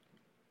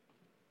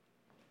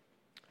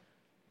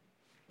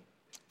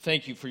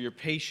thank you for your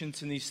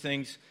patience in these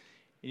things.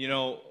 You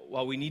know,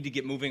 while we need to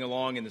get moving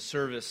along in the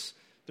service,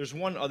 there's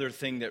one other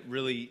thing that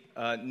really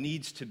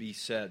needs to be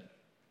said.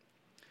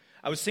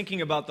 I was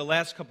thinking about the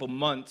last couple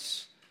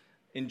months,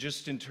 in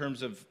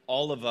terms of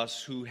all of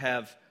us who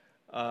have,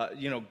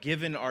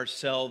 given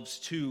ourselves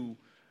to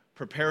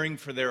preparing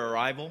for their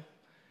arrival.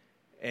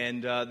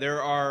 And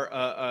there are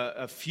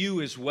a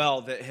few as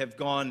well that have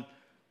gone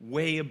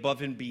way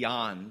above and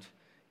beyond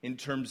in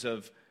terms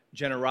of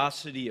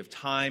generosity of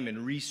time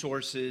and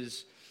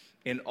resources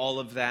and all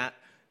of that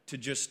to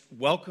just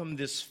welcome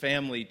this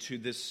family to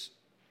this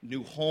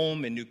new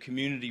home and new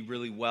community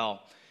really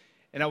well.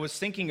 And I was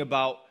thinking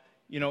about,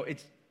 I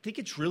think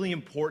it's really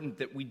important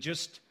that we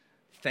just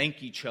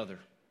thank each other.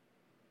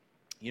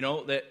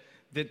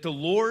 That the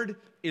Lord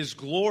is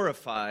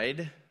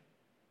glorified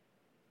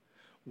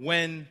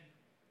when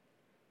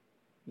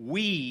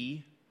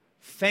we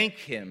thank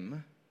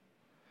Him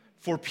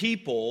for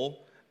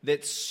people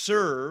that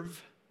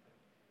serve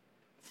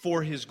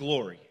for His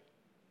glory.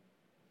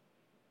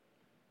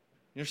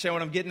 You understand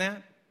what I'm getting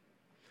at?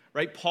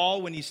 Right?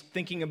 Paul, when he's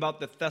thinking about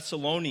the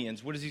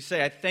Thessalonians, what does he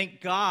say? I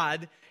thank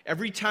God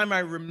every time I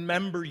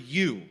remember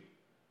you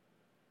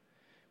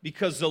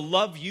because the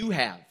love you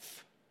have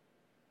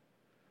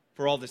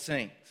for all the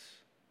saints.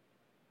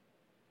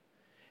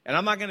 And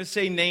I'm not going to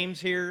say names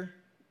here.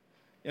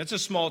 It's a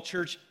small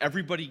church.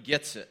 Everybody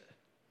gets it.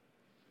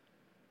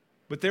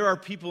 But there are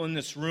people in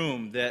this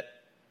room that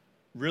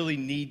really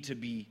need to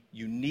be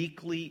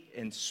uniquely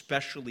and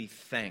specially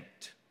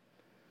thanked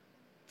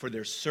for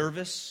their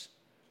service,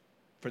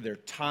 for their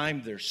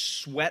time, their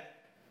sweat,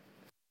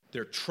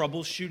 their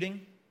troubleshooting,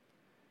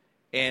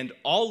 and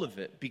all of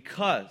it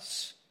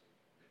because,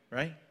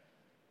 right,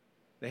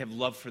 they have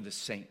love for the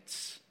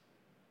saints.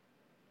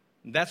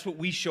 And that's what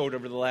we showed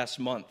over the last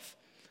month.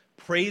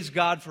 Praise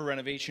God for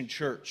Renovation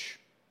Church,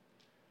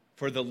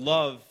 for the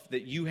love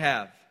that you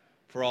have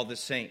for all the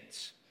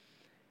saints.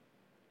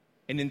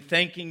 And in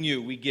thanking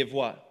you, we give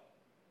what?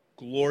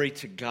 Glory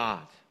to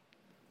God.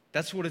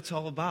 That's what it's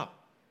all about.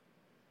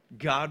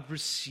 God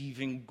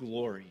receiving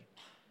glory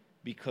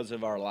because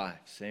of our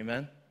lives.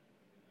 Amen?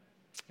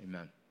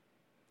 Amen.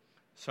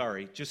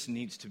 Sorry, just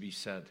needs to be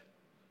said.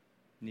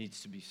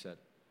 Needs to be said.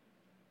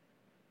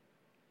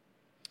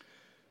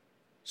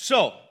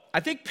 So, I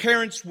think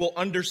parents will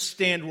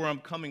understand where I'm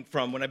coming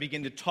from when I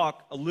begin to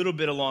talk a little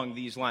bit along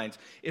these lines,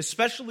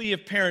 especially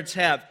if parents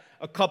have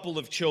a couple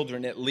of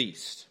children at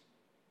least.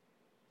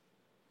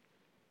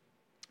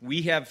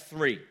 We have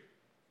three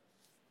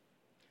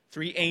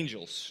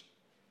angels.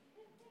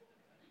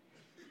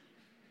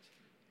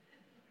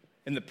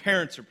 And the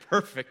parents are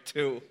perfect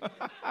too.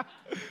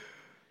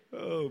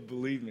 Oh,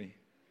 believe me.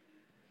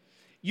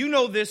 You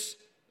know this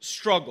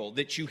struggle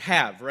that you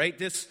have, right?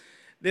 This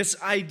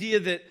idea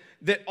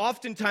that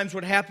oftentimes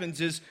what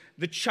happens is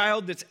the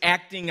child that's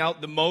acting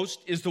out the most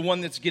is the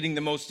one that's getting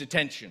the most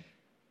attention.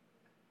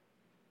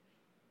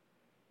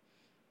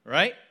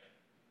 Right?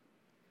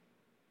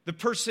 The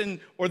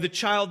person or the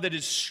child that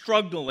is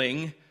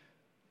struggling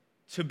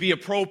to be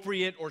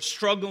appropriate or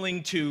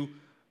struggling to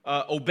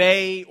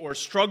obey or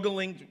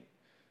struggling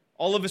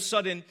all of a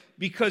sudden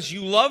because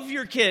you love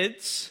your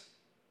kids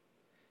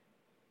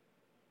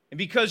and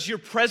because you're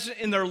present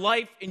in their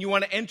life and you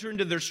want to enter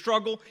into their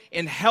struggle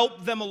and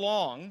help them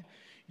along,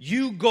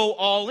 you go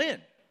all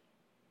in.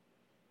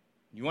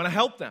 You want to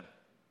help them.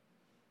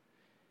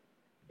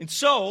 And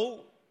so,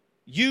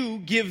 you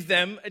give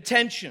them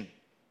attention.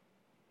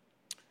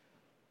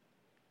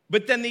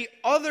 But then the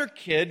other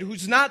kid,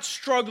 who's not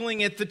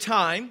struggling at the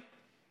time,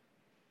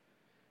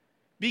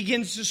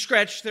 begins to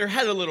scratch their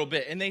head a little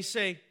bit. And they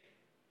say,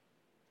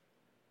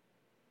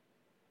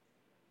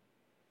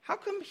 how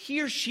come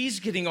he or she's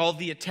getting all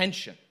the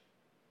attention?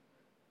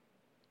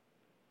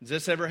 Does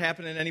this ever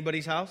happen in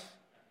anybody's house?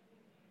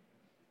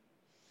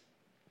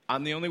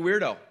 I'm the only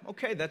weirdo.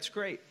 Okay, that's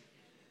great.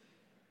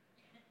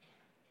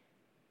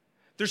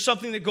 There's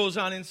something that goes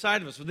on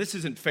inside of us. Well, this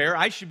isn't fair.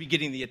 I should be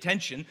getting the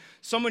attention.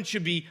 Someone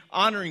should be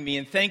honoring me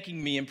and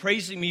thanking me and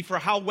praising me for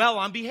how well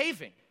I'm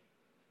behaving.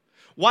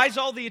 Why is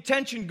all the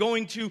attention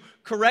going to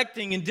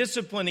correcting and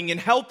disciplining and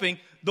helping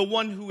the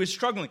one who is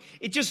struggling?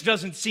 It just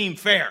doesn't seem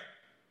fair.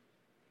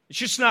 It's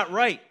just not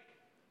right.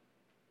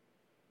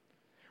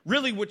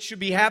 Really, what should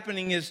be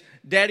happening is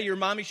daddy or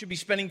mommy should be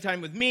spending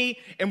time with me,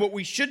 and what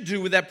we should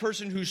do with that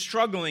person who's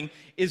struggling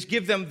is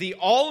give them the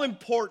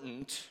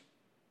all-important,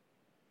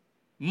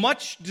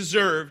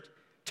 much-deserved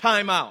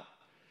time out.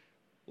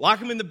 Lock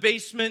them in the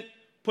basement,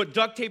 put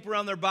duct tape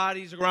around their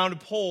bodies, around a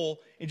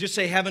pole, and just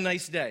say, have a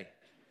nice day.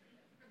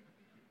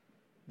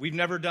 We've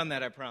never done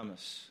that, I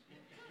promise.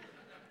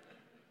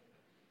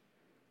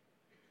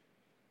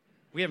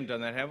 We haven't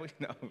done that, have we?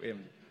 No, we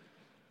haven't.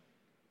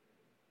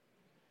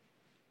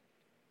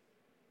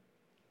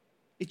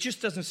 It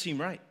just doesn't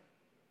seem right.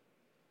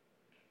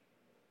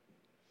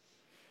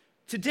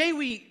 Today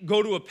we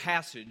go to a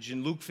passage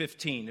in Luke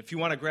 15. If you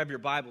want to grab your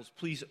Bibles,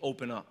 please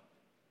open up.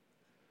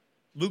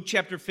 Luke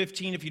chapter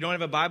 15, if you don't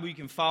have a Bible, you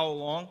can follow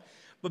along.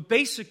 But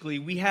basically,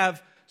 we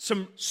have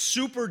some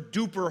super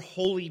duper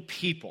holy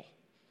people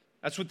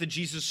That's what the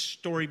Jesus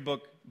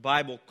Storybook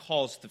Bible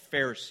calls the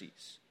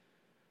Pharisees.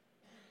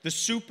 The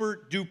super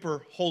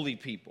duper holy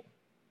people.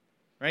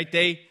 Right?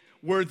 They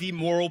were the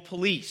moral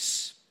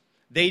police.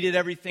 They did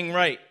everything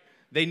right.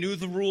 They knew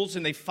the rules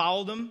and they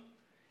followed them,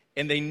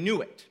 and they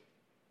knew it.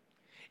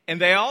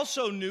 And they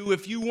also knew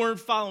if you weren't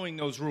following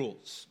those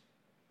rules.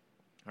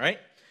 All right?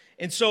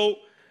 And so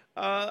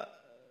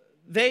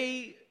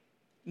they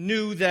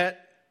knew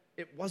that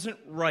it wasn't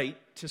right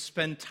to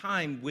spend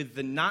time with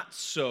the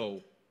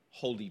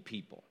not-so-holy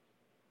people.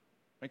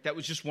 Right? That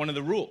was just one of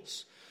the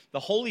rules. The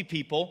holy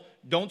people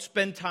don't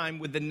spend time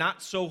with the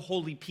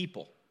not-so-holy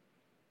people.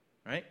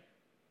 Right?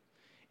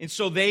 And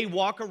so they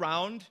walk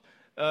around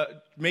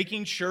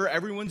making sure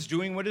everyone's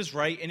doing what is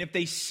right. And if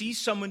they see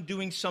someone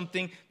doing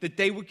something that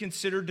they would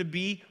consider to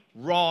be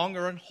wrong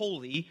or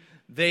unholy,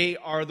 they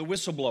are the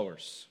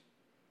whistleblowers.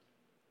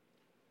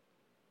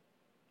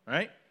 All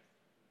right?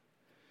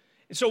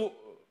 And so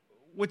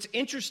what's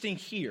interesting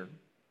here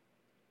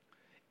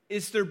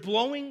is they're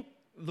blowing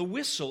the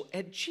whistle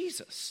at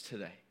Jesus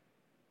today.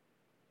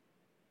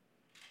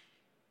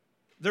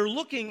 They're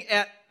looking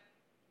at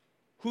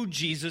who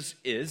Jesus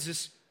is,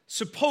 this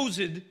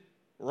supposed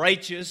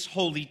righteous,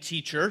 holy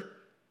teacher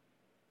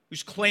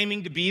who's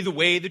claiming to be the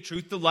way, the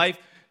truth, the life,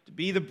 to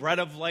be the bread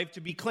of life,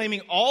 to be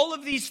claiming all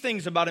of these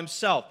things about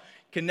himself,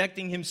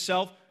 connecting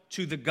himself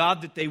to the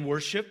God that they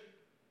worship,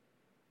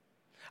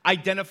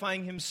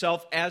 identifying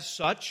himself as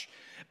such,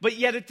 but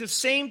yet at the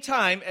same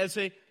time, as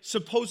a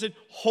supposed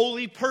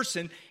holy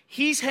person,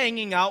 he's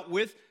hanging out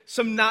with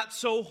some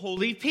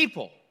not-so-holy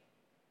people.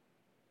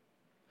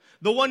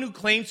 The one who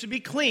claims to be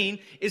clean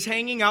is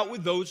hanging out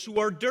with those who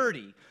are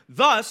dirty.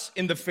 Thus,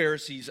 in the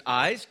Pharisees'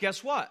 eyes,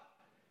 guess what?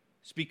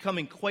 He's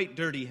becoming quite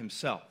dirty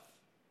himself.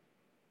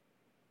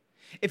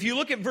 If you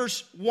look at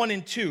verse 1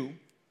 and 2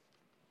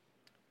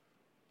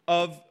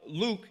 of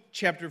Luke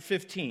chapter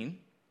 15,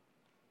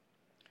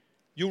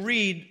 you'll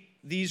read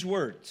these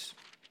words.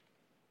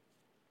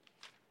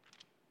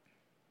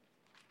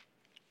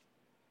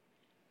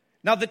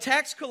 Now the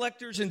tax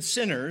collectors and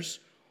sinners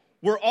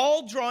were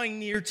all drawing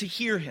near to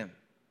hear him.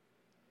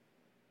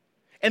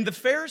 And the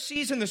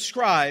Pharisees and the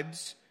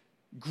scribes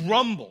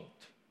grumbled,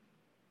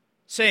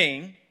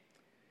 saying,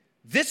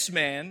 "This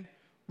man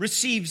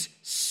receives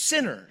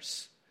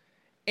sinners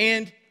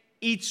and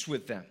eats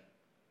with them."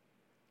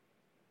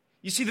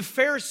 You see, the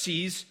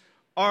Pharisees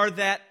are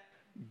that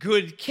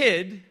good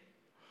kid,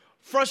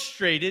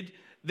 frustrated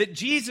that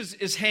Jesus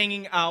is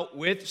hanging out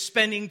with,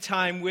 spending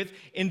time with,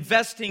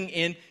 investing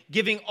in,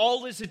 giving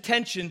all his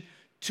attention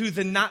to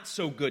the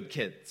not-so-good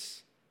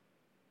kids.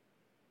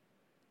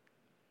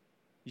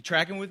 You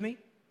tracking with me?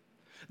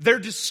 They're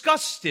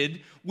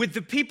disgusted with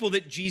the people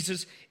that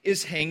Jesus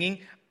is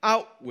hanging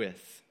out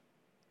with.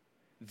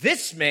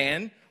 This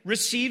man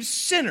receives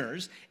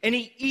sinners and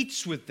he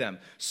eats with them.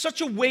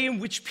 Such a way in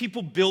which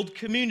people build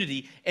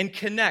community and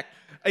connect.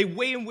 A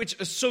way in which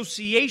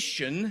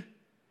association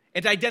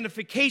and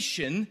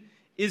identification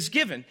is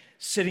given,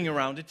 sitting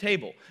around a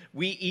table.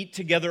 We eat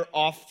together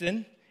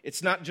often.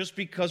 It's not just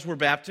because we're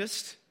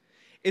Baptist.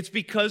 It's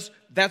because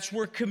that's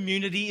where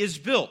community is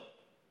built.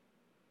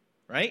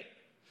 Right?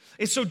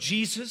 And so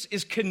Jesus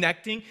is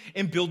connecting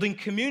and building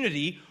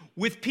community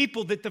with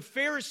people that the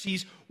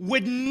Pharisees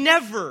would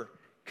never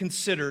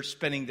consider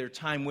spending their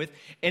time with.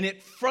 And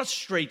it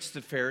frustrates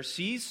the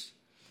Pharisees.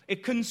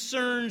 It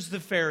concerns the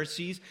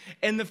Pharisees.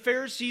 And the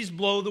Pharisees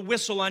blow the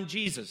whistle on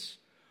Jesus.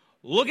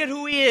 Look at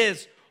who he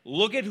is.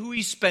 Look at who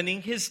he's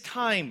spending his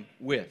time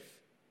with.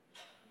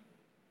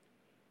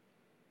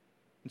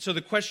 And so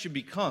the question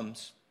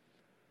becomes,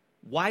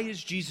 why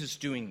is Jesus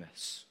doing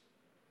this?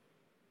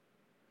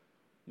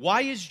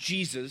 Why is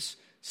Jesus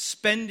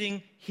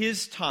spending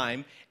his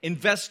time,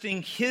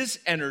 investing his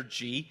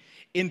energy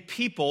in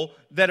people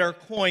that are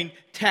coined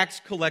tax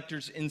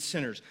collectors and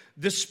sinners,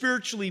 the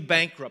spiritually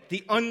bankrupt,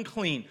 the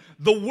unclean,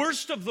 the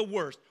worst of the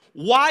worst?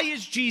 Why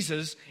is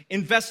Jesus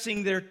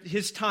investing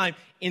his time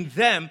in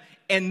them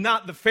and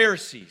not the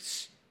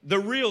Pharisees, the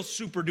real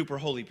super duper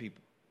holy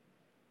people?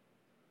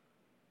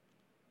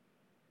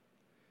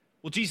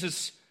 Well,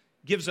 Jesus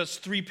gives us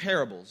 3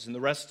 parables in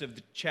the rest of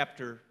the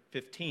chapter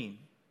 15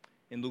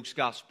 in Luke's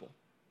gospel.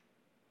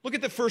 Look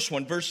at the first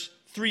one, verse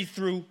 3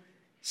 through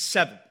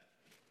 7.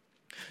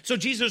 So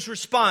Jesus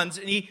responds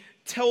and he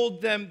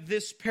told them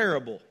this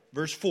parable,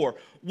 verse 4.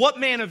 What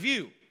man of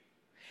you,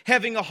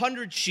 having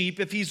 100 sheep,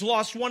 if he's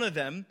lost one of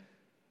them,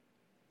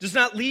 does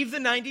not leave the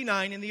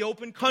 99 in the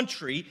open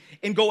country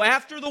and go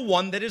after the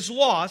one that is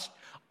lost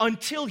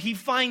until he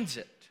finds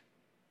it?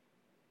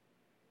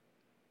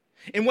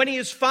 And when he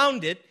has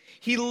found it,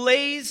 he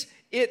lays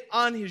it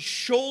on his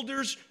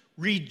shoulders,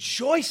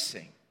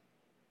 rejoicing.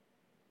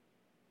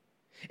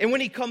 And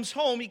when he comes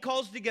home, he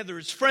calls together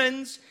his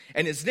friends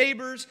and his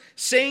neighbors,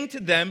 saying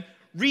to them,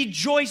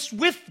 "Rejoice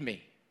with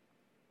me,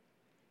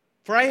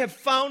 for I have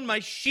found my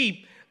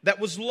sheep that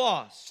was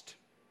lost."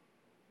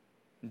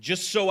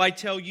 Just so I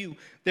tell you,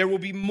 there will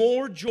be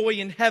more joy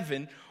in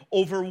heaven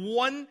over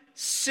one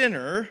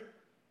sinner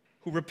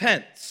who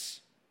repents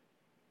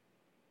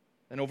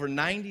than over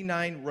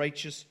 99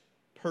 righteous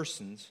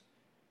persons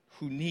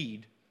who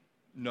need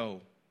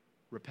no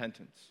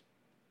repentance.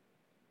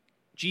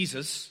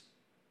 Jesus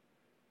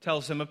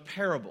tells them a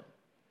parable.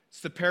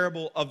 It's the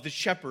parable of the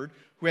shepherd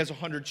who has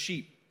 100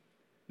 sheep.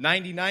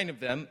 99 of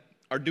them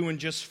are doing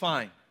just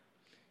fine.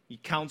 He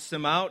counts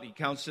them out. He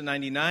counts the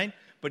 99,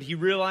 but he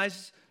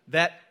realizes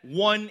that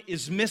one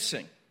is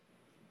missing.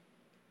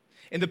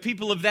 And the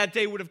people of that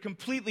day would have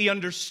completely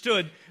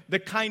understood the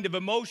kind of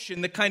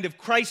emotion, the kind of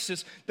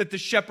crisis that the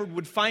shepherd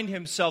would find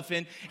himself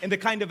in, and the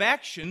kind of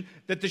action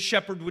that the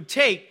shepherd would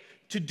take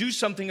to do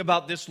something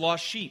about this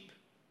lost sheep.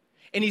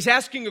 And he's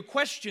asking a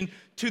question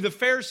to the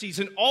Pharisees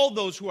and all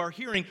those who are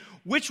hearing,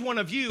 which one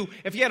of you,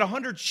 if you had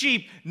 100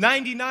 sheep,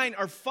 99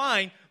 are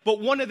fine,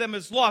 but one of them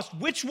is lost,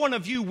 which one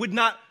of you would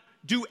not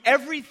do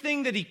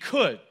everything that he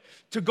could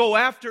to go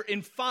after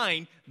and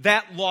find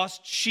that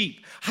lost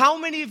sheep? How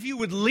many of you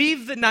would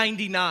leave the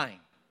 99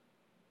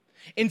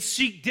 and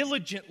seek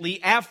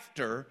diligently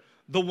after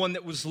the one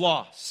that was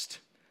lost?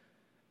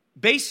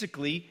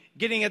 Basically,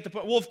 getting at the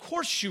point, well, of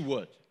course you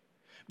would,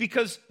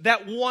 because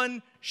that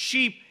one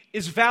sheep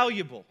is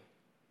valuable.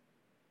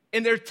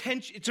 And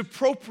it's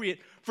appropriate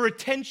for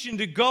attention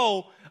to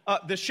go,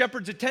 the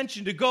shepherd's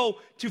attention to go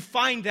to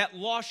find that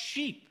lost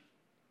sheep,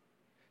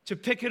 to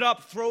pick it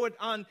up, throw it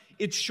on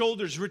its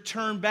shoulders,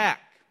 return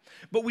back.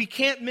 But we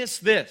can't miss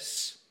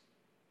this,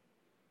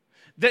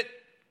 that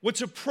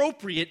what's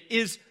appropriate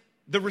is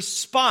the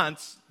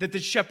response that the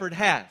shepherd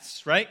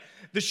has, right?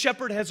 The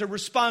shepherd has a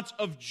response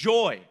of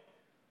joy.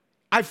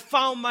 I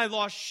found my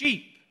lost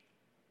sheep.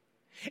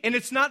 And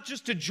it's not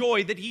just a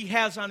joy that he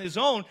has on his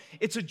own,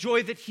 it's a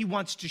joy that he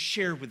wants to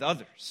share with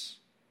others.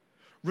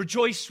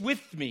 Rejoice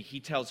with me, he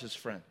tells his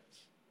friends,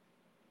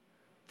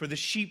 for the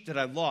sheep that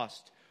I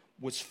lost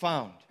was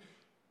found.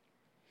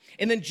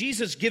 And then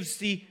Jesus gives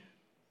the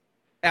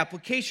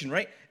application,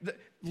 right?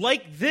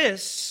 Like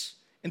this,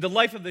 in the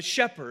life of the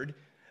shepherd,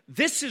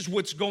 this is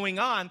what's going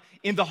on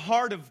in the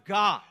heart of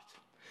God.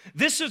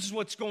 This is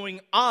what's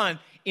going on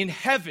in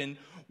heaven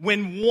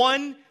when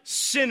one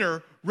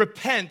sinner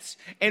repents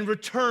and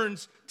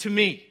returns to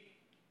me.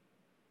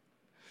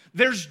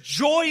 There's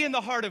joy in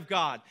the heart of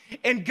God,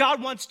 and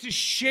God wants to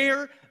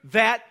share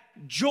that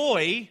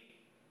joy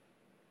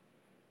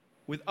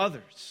with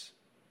others.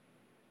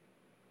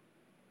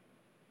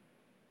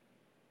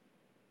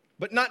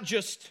 But not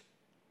just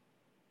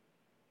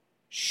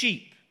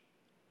sheep.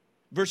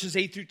 Verses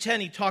 8 through 10,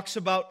 he talks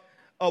about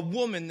a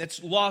woman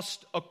that's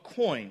lost a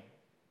coin.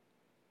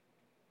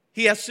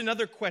 He asks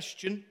another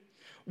question.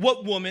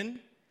 What woman,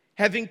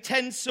 having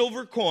 10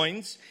 silver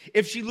coins,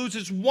 if she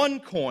loses one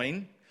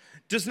coin,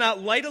 does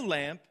not light a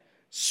lamp,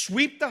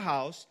 sweep the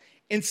house,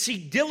 and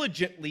seek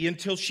diligently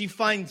until she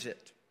finds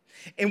it?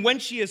 And when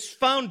she has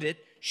found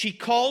it, she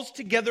calls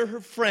together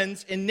her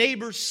friends and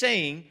neighbors,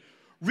 saying,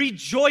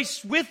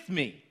 rejoice with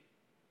me.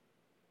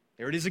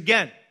 There it is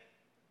again.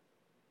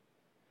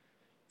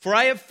 For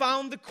I have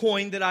found the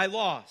coin that I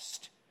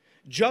lost.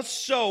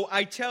 Just so,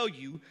 I tell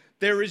you,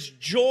 there is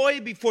joy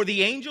before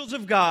the angels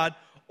of God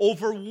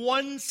over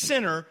one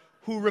sinner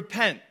who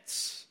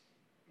repents.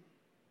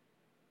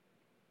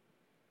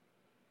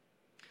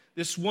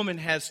 This woman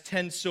has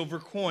 10 silver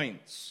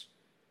coins.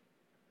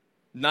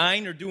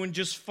 9 are doing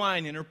just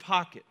fine in her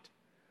pocket.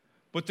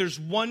 But there's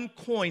one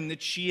coin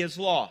that she has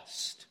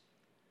lost.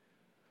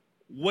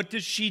 What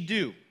does she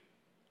do?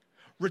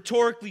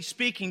 Rhetorically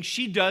speaking,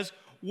 she does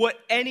what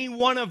any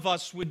one of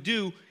us would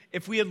do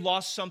if we had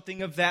lost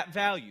something of that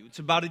value. It's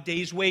about a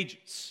day's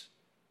wages.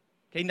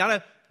 Okay, not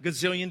a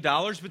gazillion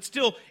dollars, but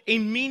still a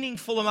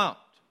meaningful amount.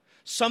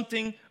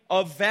 Something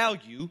of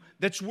value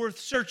that's worth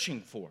searching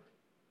for.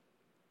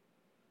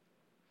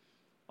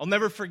 I'll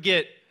never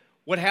forget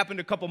what happened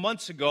a couple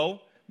months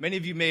ago. Many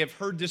of you may have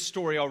heard this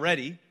story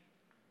already.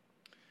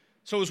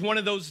 So it was one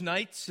of those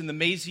nights in the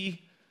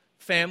Mazie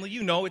family.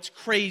 You know, it's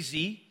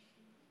crazy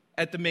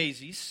at the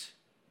Mazie's.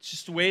 It's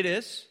just the way it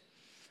is.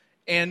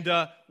 And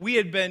we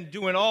had been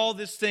doing all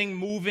this thing,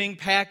 moving,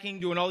 packing,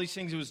 doing all these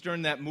things. It was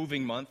during that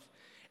moving month.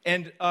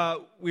 And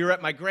we were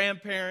at my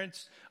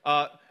grandparents'.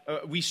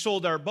 We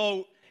sold our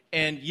boat,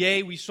 and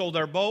yay, we sold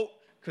our boat,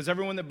 because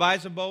everyone that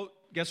buys a boat,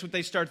 guess what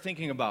they start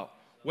thinking about?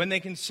 When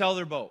they can sell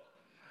their boat.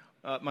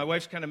 My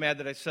wife's kind of mad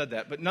that I said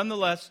that. But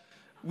nonetheless,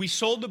 we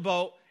sold the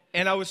boat,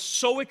 and I was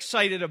so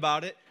excited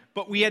about it,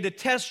 but we had to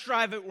test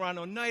drive it. We're on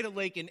Oneida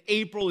Lake in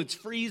April. It's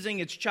freezing.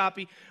 It's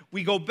choppy.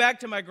 We go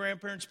back to my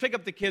grandparents, pick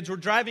up the kids. We're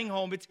driving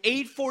home. It's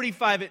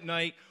 8:45 at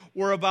night.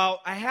 We're about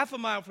a half a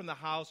mile from the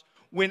house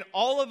when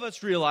all of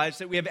us realize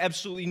that we have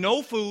absolutely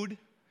no food.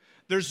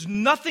 There's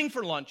nothing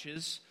for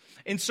lunches.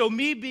 And so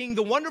me, being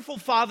the wonderful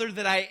father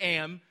that I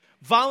am,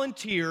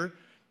 volunteer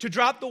to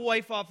drop the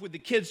wife off with the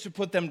kids to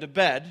put them to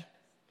bed,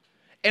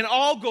 and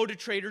I'll go to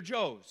Trader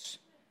Joe's.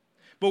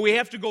 But we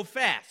have to go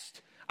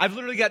fast. I've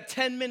literally got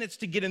 10 minutes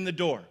to get in the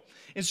door.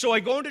 And so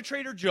I go into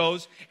Trader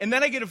Joe's, and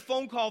then I get a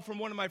phone call from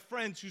one of my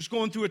friends who's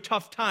going through a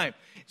tough time.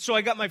 So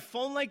I got my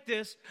phone like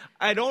this.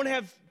 I don't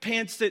have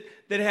pants that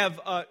have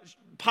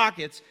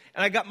pockets,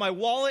 and I got my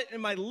wallet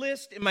and my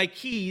list and my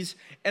keys,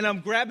 and I'm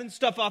grabbing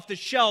stuff off the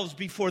shelves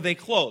before they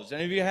close.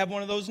 Any of you have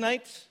one of those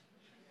nights?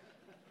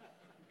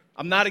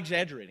 I'm not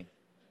exaggerating.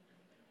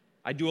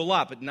 I do a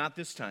lot, but not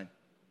this time.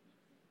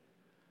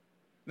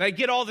 And I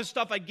get all this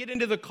stuff. I get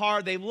into the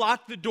car. They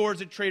lock the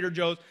doors at Trader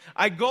Joe's.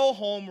 I go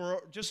home,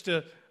 or just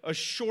a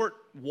short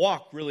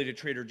walk, really, to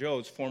Trader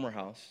Joe's, former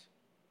house.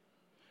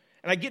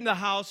 And I get in the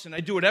house, and I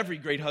do what every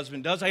great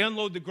husband does. I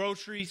unload the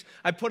groceries.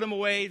 I put them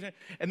away,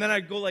 and then I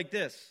go like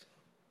this.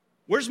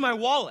 Where's my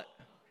wallet?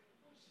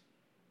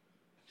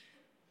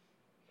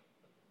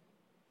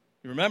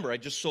 You remember, I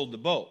just sold the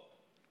boat.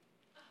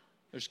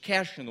 There's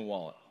cash in the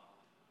wallet.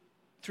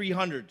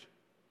 300,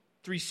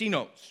 3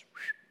 C-notes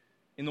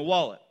in the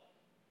wallet.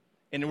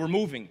 And we're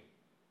moving.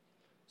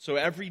 So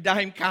every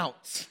dime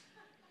counts.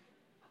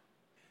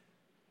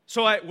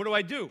 So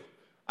what do?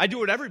 I do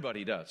what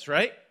everybody does,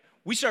 right?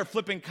 We start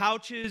flipping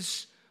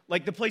couches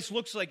like the place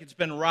looks like it's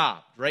been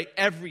robbed, right?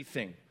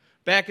 Everything.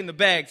 Back in the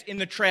bags, in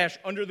the trash,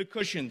 under the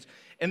cushions.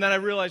 And then I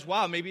realize,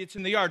 wow, maybe it's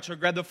in the yard. So I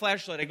grab the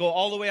flashlight. I go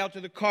all the way out to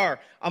the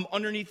car. I'm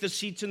underneath the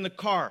seats in the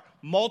car,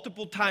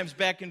 multiple times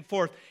back and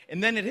forth.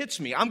 And then it hits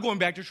me. I'm going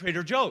back to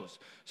Trader Joe's.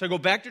 So I go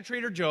back to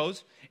Trader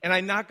Joe's, and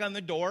I knock on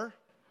the door.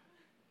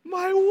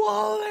 My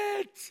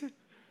wallet!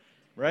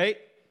 Right?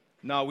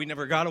 No, we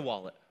never got a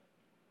wallet.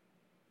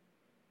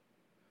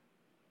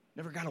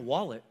 Never got a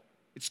wallet.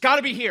 It's got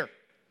to be here.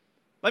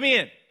 Let me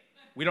in.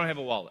 We don't have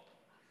a wallet.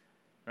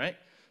 Right?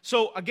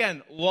 So,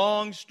 again,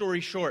 long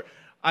story short,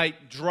 I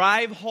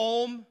drive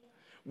home.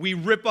 We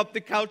rip up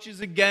the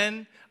couches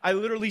again. I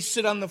literally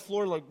sit on the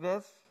floor like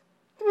this.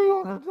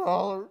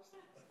 $300.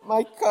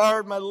 My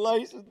card, my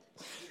license.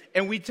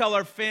 And we tell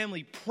our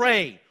family,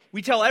 pray.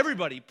 We tell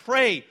everybody,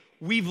 pray.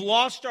 We've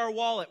lost our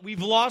wallet.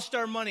 We've lost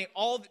our money.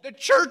 All the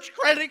church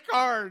credit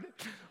card.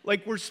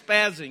 Like we're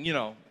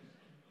spazzing,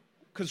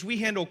 because we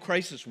handle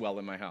crisis well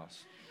in my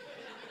house.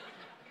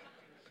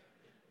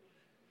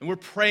 And we're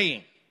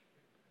praying.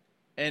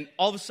 And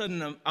all of a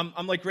sudden,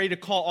 I'm like ready to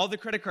call all the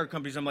credit card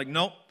companies. I'm like,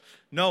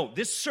 no,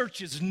 this search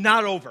is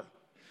not over.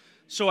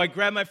 So I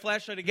grab my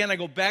flashlight again. I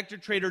go back to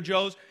Trader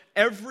Joe's.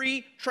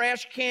 Every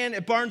trash can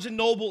at Barnes &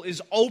 Noble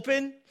is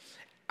open.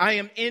 I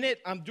am in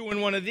it. I'm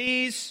doing one of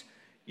these.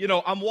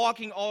 I'm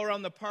walking all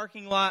around the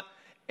parking lot,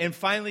 and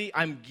finally,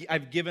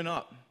 I've given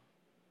up.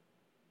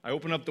 I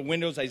open up the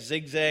windows, I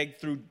zigzag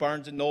through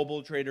Barnes &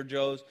 Noble, Trader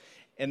Joe's,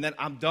 and then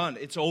I'm done.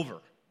 It's over.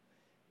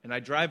 And I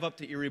drive up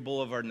to Erie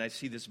Boulevard, and I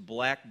see this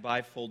black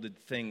bifolded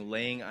thing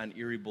laying on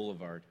Erie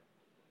Boulevard.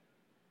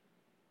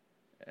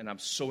 And I'm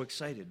so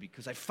excited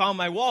because I found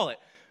my wallet.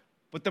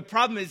 But the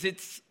problem is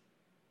it's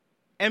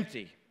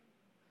empty.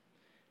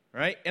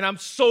 Right? And I'm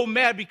so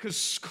mad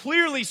because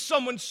clearly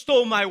someone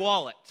stole my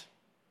wallet.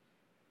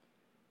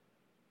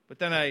 But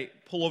then I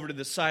pull over to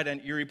the side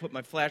on Erie, put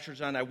my flashers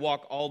on. I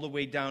walk all the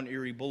way down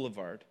Erie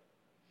Boulevard.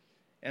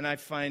 And I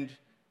find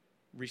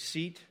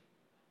receipt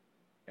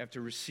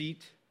after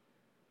receipt,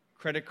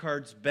 credit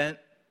cards bent,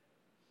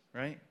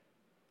 right?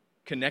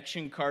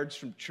 Connection cards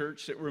from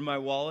church that were in my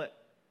wallet,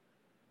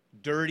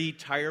 dirty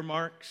tire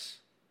marks.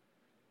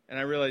 And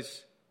I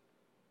realized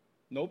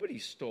nobody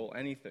stole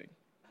anything.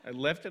 I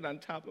left it on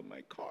top of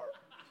my car.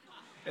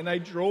 And I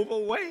drove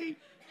away.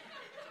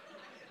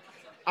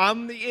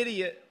 I'm the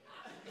idiot.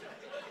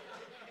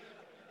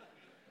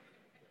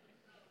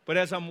 But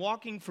as I'm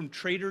walking from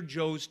Trader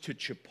Joe's to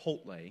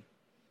Chipotle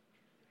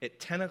at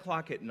 10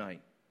 o'clock at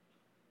night,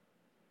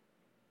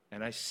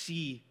 and I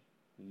see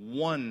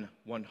one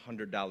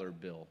 $100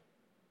 bill,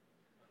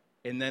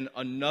 and then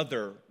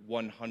another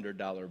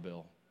 $100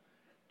 bill,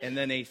 and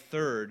then a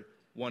third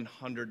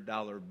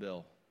 $100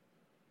 bill.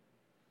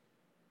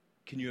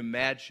 Can you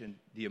imagine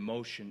the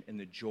emotion and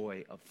the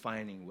joy of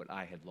finding what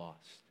I had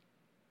lost?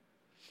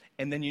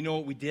 And then you know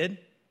what we did?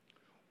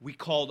 We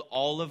called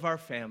all of our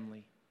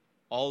family,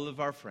 all of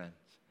our friends,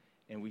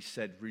 and we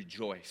said,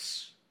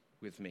 rejoice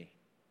with me.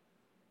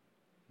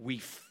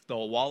 The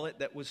wallet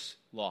that was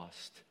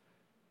lost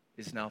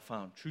is now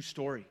found. True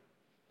story.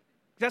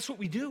 That's what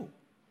we do.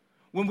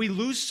 When we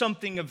lose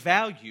something of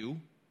value,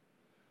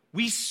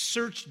 we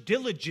search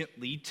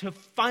diligently to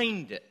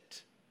find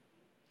it.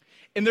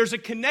 And there's a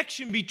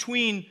connection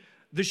between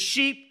the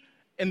sheep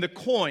and the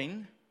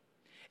coin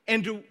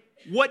and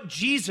what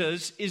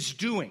Jesus is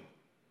doing.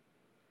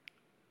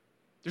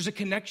 There's a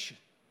connection.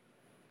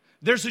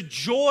 There's a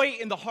joy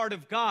in the heart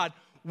of God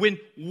when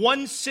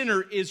one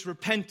sinner is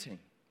repenting.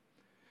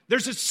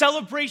 There's a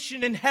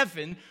celebration in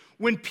heaven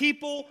when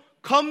people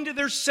come to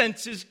their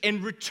senses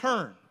and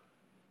return.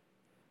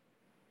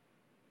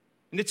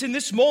 And it's in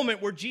this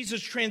moment where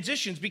Jesus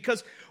transitions,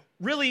 because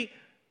really,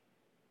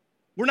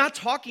 we're not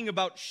talking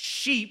about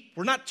sheep.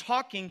 We're not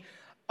talking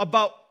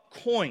about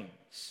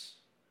coins.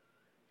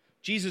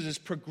 Jesus is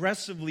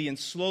progressively and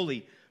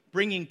slowly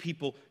bringing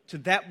people to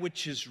that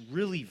which is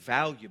really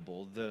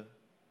valuable, the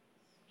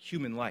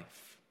human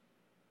life,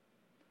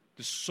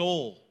 the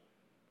soul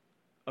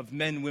of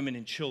men, women,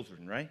 and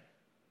children, right?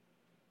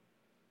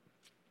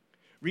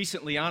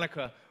 Recently,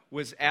 Annika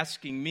was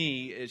asking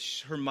me,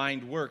 as her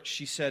mind worked,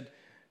 she said,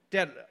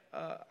 Dad,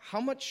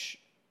 how much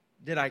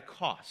did I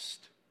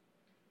cost?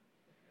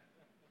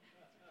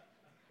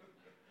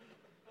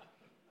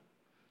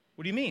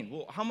 What do you mean?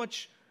 Well, how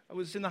much? I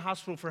was in the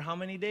hospital for how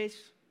many days?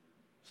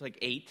 It's like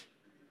 8.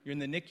 You're in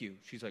the NICU.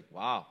 She's like,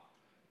 wow,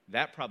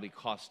 that probably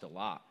cost a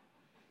lot.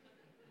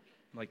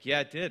 I'm like, yeah,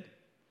 it did.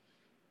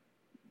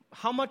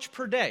 How much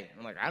per day?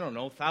 I'm like, I don't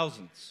know,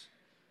 thousands.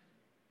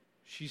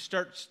 She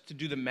starts to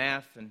do the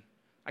math, and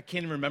I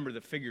can't even remember the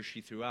figure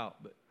she threw out,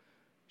 but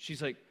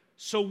she's like,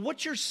 so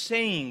what you're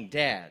saying,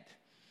 Dad,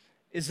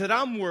 is that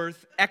I'm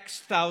worth X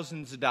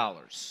thousands of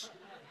dollars.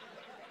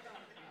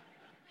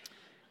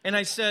 And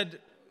I said,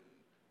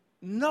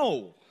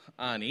 no,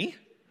 Ani,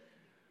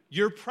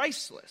 you're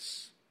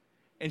priceless.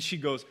 And she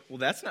goes, well,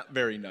 that's not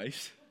very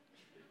nice.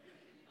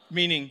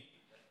 Meaning,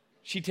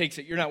 she takes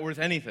it, you're not worth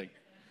anything.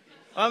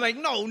 I'm like,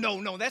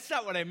 no, that's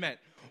not what I meant.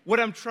 What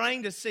I'm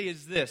trying to say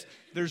is this.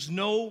 There's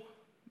no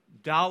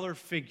dollar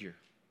figure.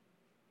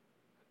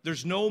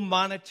 There's no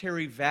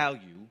monetary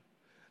value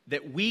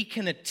that we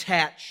can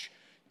attach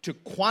to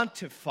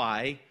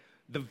quantify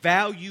the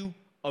value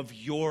of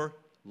your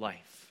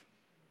life.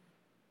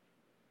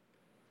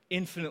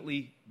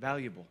 Infinitely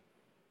valuable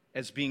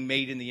as being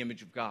made in the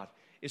image of God,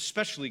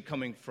 especially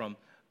coming from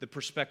the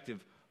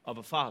perspective of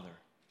a father.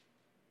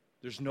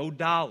 There's no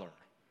dollar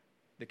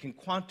that can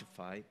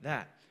quantify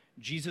that.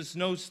 Jesus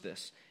knows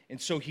this. And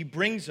so he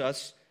brings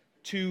us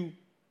to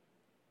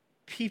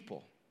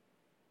people.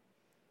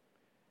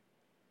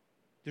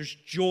 There's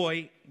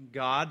joy in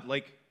God,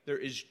 like there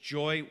is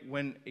joy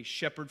when a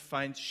shepherd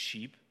finds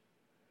sheep.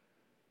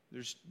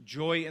 There's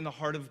joy in the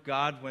heart of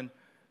God when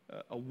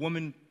a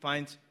woman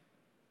finds,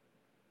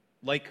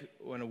 like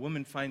when a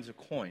woman finds a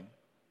coin.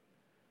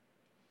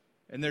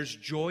 And there's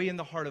joy in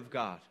the heart of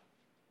God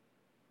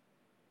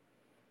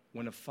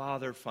when a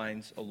father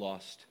finds a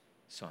lost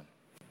son.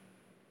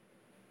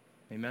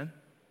 Amen?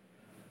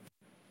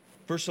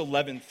 Verse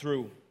 11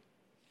 through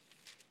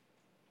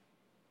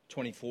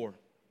 24.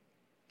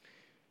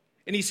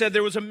 And he said,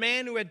 there was a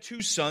man who had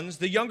 2 sons.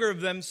 The younger of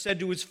them said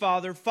to his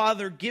father,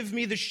 Father, give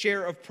me the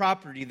share of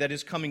property that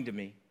is coming to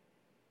me.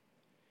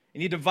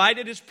 And he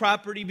divided his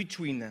property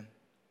between them.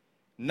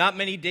 Not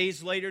many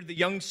days later, the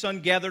young son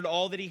gathered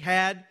all that he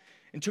had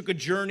and took a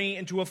journey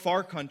into a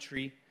far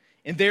country.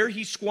 And there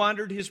he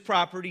squandered his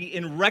property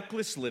in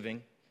reckless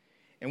living.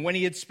 And when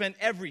he had spent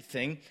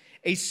everything,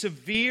 a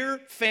severe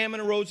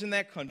famine arose in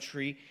that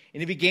country,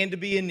 and he began to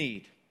be in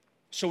need.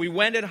 So he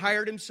went and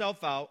hired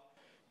himself out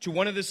to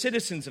one of the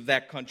citizens of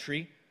that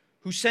country,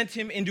 who sent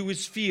him into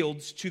his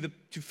fields to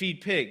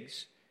feed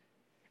pigs.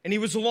 And he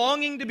was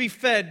longing to be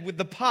fed with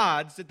the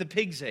pods that the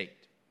pigs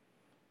ate.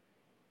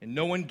 And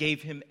no one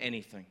gave him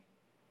anything.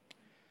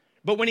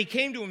 But when he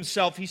came to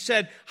himself, he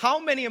said, how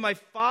many of my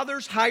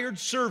father's hired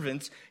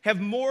servants have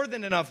more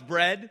than enough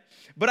bread,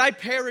 but I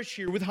perish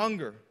here with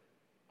hunger?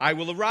 I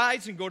will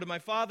arise and go to my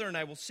father, and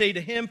I will say to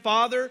him,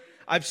 Father,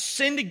 I've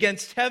sinned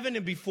against heaven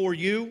and before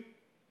you.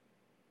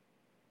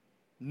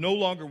 No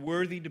longer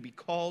worthy to be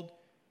called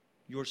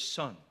your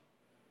son.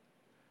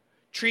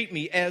 Treat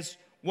me as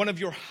one of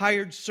your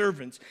hired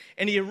servants.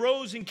 And he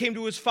arose and came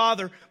to his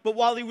father, but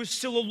while he was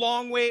still a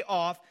long way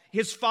off,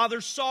 his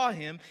father saw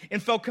him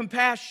and felt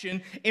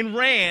compassion and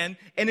ran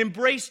and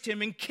embraced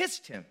him and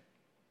kissed him.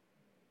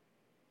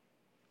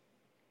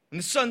 And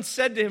the son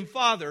said to him,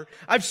 Father,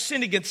 I've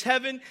sinned against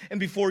heaven and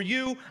before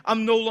you.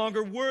 I'm no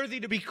longer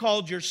worthy to be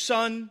called your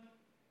son.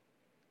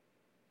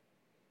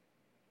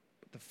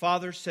 But the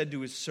father said to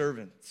his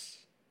servants,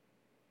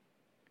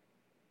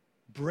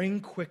 bring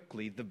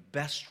quickly the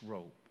best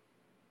robe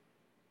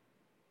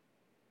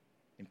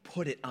and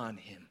put it on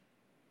him.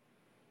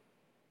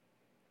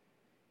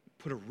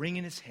 Put a ring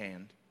in his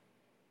hand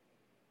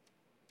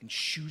and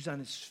shoes on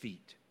his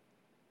feet.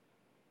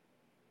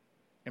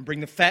 And bring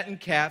the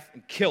fattened calf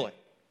and kill it.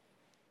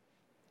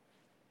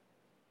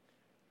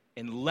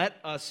 And let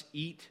us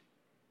eat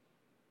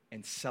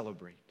and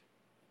celebrate.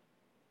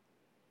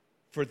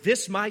 For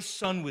this my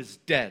son was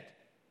dead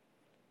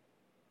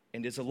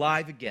and is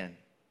alive again.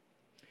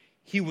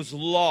 He was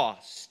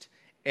lost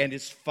and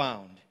is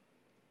found.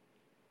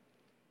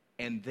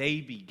 And they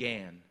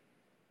began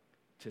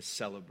to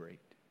celebrate.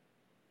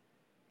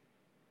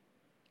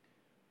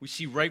 We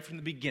see right from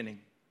the beginning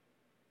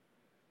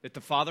that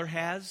the Father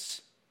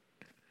has,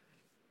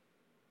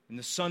 and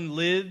the Son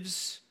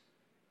lives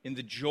in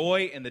the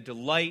joy and the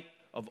delight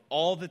of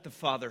all that the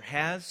Father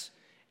has,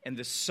 and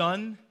the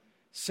Son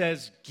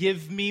says,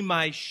 give me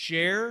my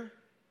share.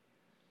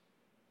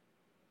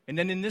 And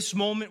then in this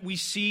moment we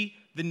see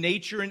the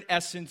nature and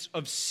essence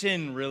of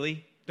sin,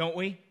 really, don't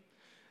we?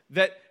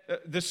 That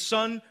the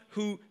son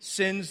who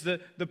sins, the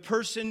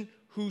person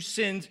who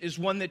sins is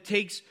one that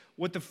takes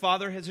what the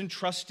Father has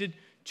entrusted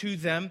to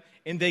them,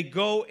 and they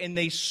go and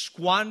they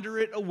squander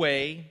it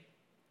away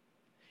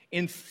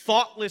in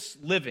thoughtless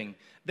living.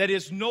 That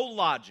is no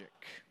logic,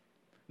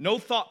 no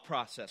thought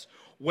process.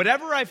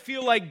 Whatever I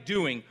feel like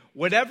doing,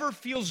 whatever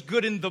feels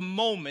good in the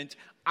moment,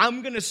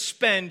 I'm going to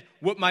spend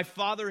what my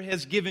Father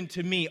has given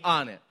to me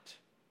on it.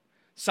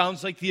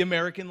 Sounds like the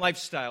American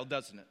lifestyle,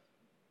 doesn't it?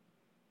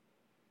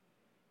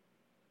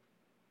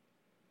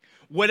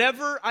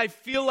 whatever I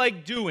feel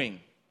like doing,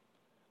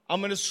 I'm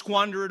going to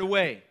squander it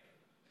away.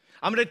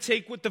 I'm going to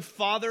take what the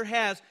Father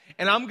has,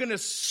 and I'm going to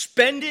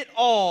spend it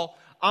all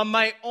on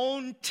my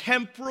own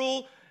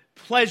temporal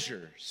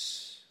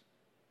pleasures.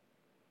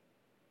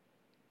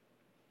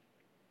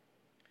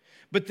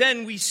 But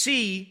then we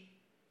see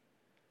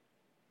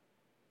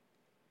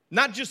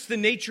not just the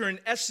nature and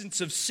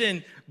essence of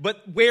sin,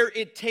 but where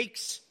it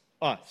takes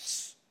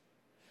us.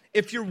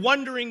 If you're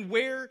wondering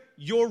where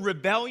your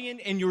rebellion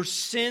and your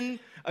sin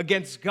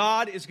against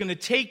God is going to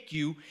take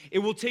you, it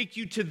will take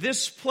you to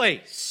this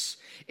place.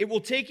 It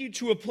will take you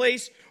to a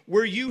place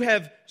where you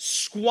have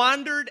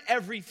squandered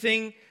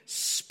everything,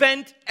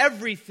 spent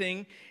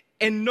everything,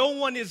 and no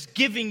one is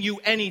giving you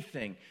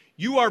anything.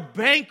 You are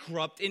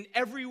bankrupt in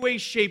every way,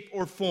 shape,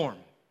 or form.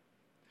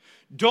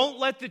 Don't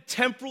let the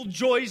temporal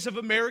joys of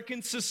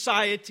American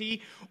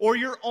society or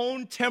your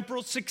own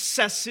temporal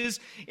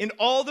successes in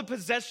all the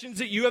possessions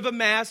that you have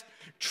amassed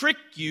trick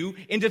you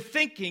into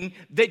thinking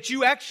that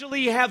you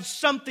actually have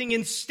something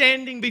in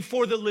standing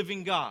before the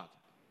living God.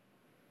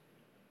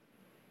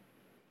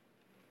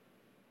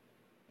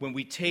 When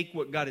we take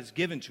what God has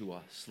given to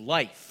us,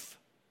 life,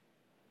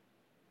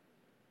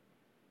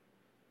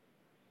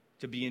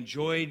 to be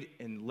enjoyed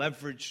and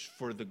leveraged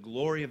for the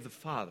glory of the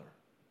Father,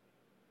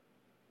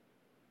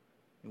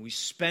 and we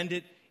spend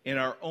it in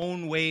our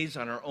own ways,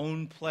 on our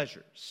own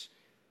pleasures,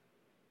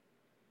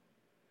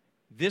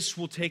 this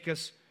will take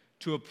us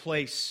to a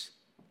place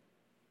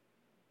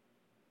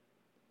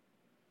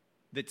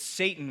that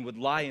Satan would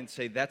lie and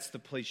say, that's the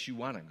place you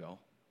want to go.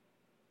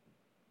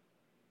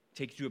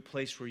 Take you to a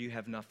place where you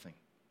have nothing.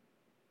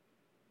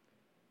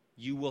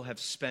 You will have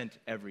spent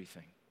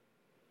everything.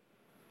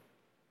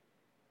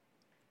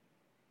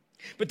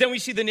 But then we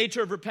see the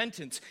nature of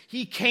repentance.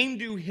 He came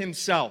to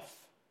himself.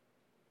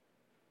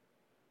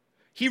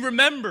 He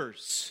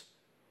remembers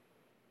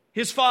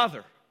his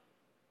Father.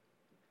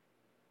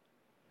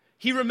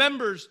 He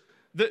remembers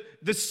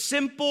the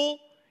simple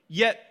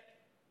yet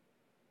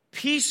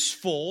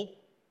peaceful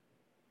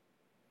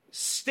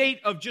state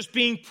of just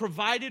being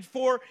provided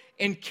for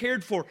and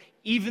cared for,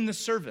 even the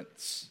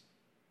servants.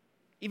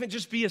 Even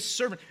just be a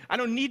servant. I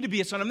don't need to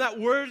be a son. I'm not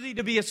worthy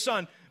to be a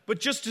son, but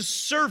just a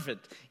servant.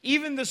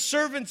 Even the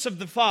servants of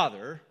the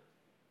Father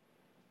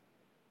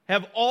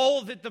have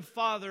all that the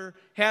Father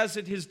has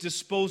at his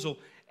disposal,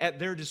 at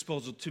their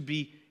disposal, to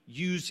be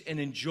used and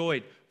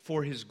enjoyed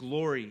for his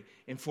glory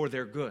and for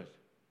their good.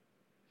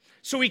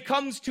 So he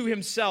comes to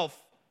himself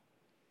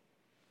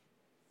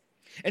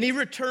and he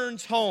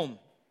returns home.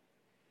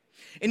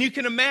 And you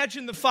can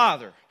imagine the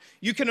Father.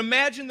 You can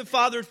imagine the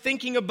Father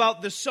thinking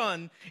about the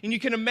Son, and you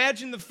can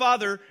imagine the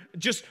Father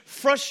just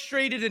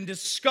frustrated and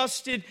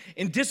disgusted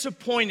and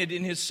disappointed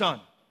in his Son.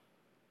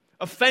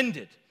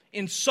 Offended,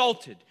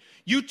 insulted.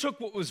 You took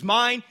what was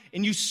mine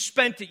and you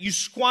spent it. You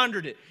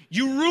squandered it.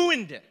 You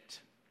ruined it.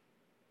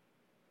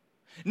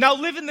 Now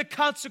live in the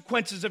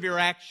consequences of your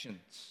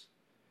actions.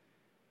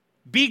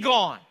 Be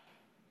gone.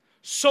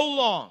 So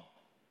long.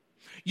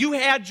 You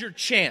had your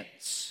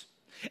chance.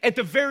 At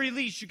the very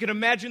least, you can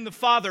imagine the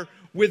Father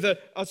with a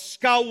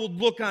scowled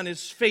look on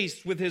his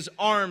face, with his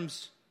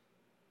arms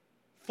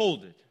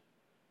folded.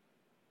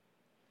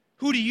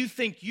 Who do you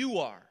think you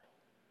are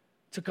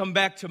to come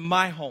back to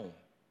my home?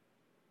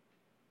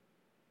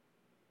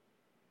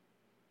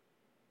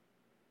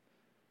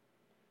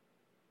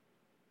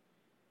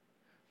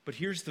 But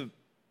here's the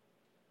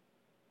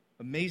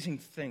amazing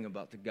thing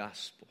about the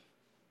gospel.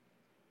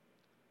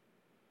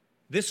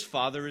 This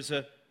Father is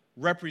a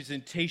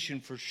representation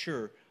for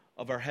sure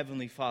of our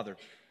Heavenly Father,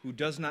 who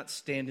does not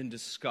stand in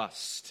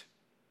disgust.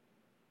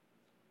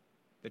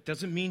 That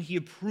doesn't mean he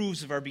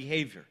approves of our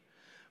behavior.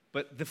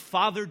 But the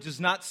Father does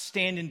not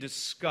stand in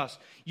disgust.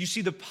 You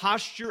see, the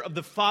posture of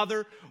the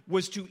Father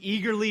was to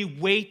eagerly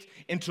wait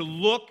and to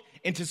look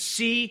and to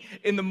see.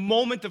 In the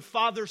moment the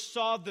Father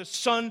saw the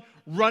Son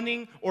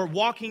running or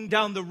walking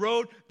down the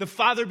road, the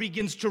Father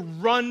begins to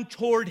run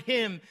toward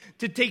him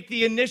to take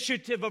the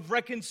initiative of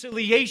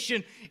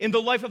reconciliation in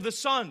the life of the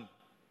Son.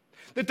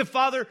 That the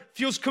Father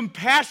feels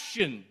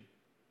compassion.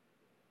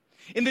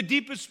 In the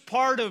deepest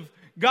part of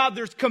God,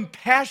 there's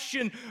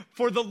compassion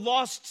for the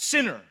lost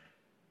sinner.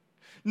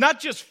 Not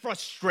just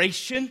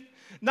frustration,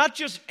 not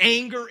just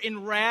anger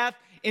and wrath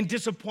and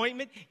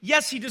disappointment.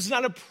 Yes, he does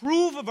not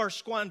approve of our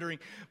squandering,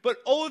 but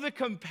oh, the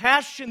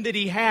compassion that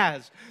he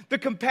has, the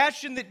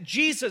compassion that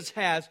Jesus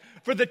has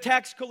for the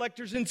tax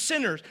collectors and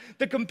sinners,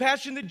 the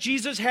compassion that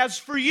Jesus has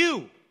for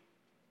you.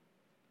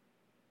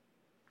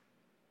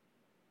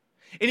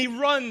 And he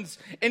runs,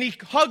 and he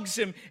hugs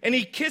him, and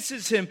he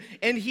kisses him,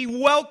 and he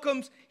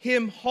welcomes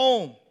him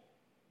home.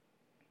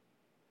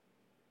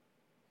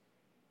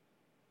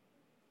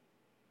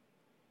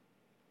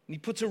 And he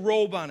puts a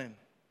robe on him,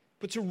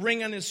 puts a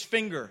ring on his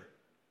finger.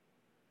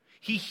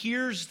 He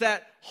hears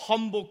that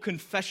humble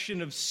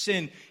confession of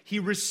sin. He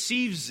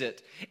receives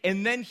it,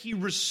 and then he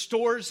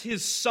restores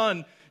his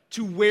son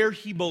to where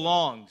he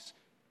belongs,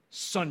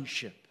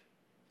 sonship.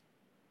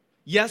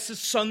 Yes, a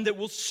son that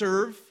will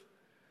serve,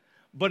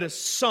 but a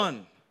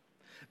son,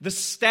 the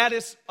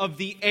status of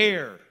the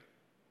heir,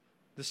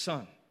 the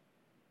Son.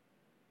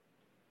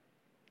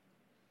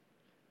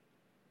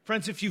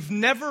 Friends, if you've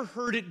never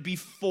heard it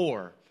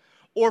before,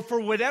 or for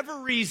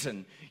whatever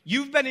reason,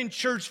 you've been in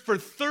church for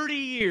 30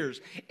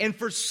 years, and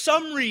for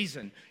some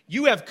reason,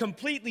 you have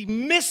completely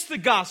missed the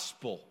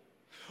gospel,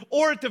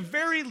 or at the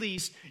very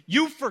least,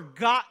 you've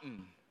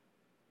forgotten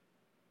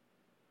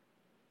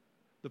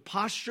the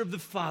posture of the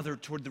Father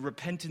toward the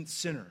repentant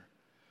sinner,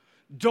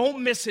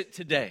 don't miss it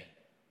today.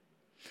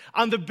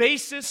 On the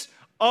basis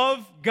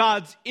of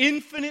God's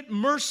infinite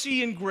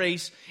mercy and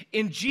grace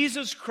in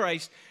Jesus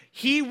Christ,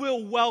 He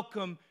will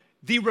welcome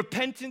the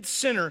repentant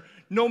sinner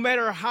no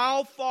matter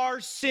how far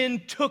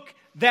sin took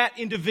that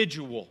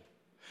individual,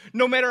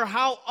 no matter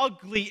how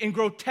ugly and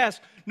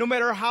grotesque, no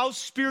matter how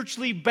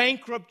spiritually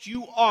bankrupt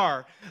you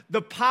are.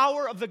 The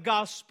power of the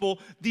gospel,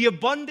 the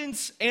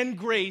abundance and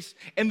grace,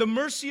 and the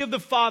mercy of the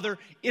Father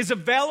is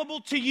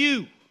available to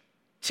you.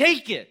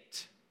 Take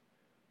it.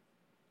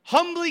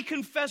 Humbly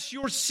confess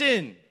your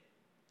sin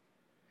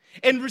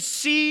and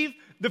receive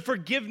the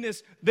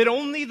forgiveness that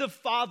only the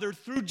Father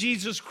through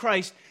Jesus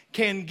Christ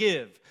can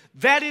give.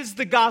 That is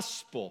the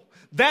gospel.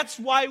 That's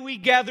why we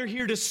gather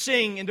here to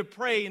sing and to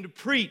pray and to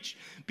preach,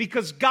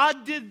 because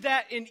God did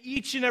that in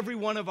each and every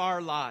one of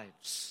our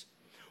lives.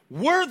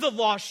 We're the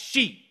lost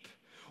sheep.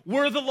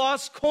 We're the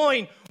lost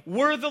coin.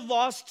 We're the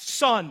lost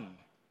son.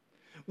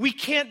 We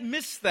can't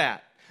miss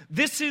that.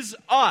 This is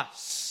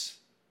us.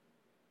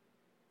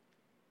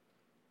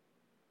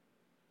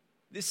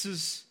 This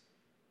is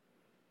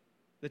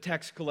the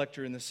tax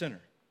collector and the sinner.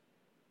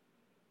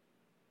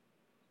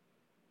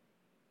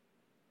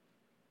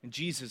 And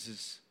Jesus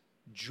is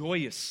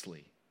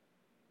joyously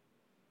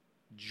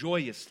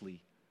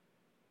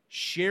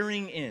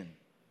sharing in,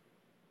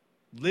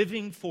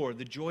 living for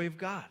the joy of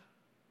God.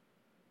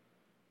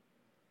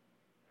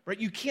 Right?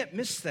 You can't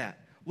miss that.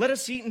 Let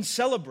us eat and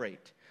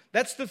celebrate.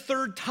 That's the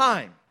third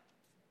time.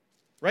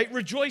 Right?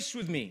 Rejoice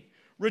with me.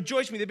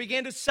 Rejoice with me. They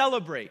began to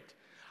celebrate.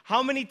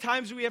 How many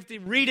times do we have to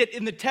read it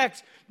in the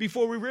text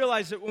before we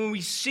realize that when we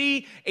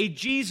see a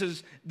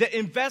Jesus that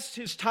invests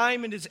his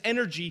time and his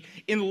energy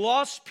in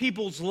lost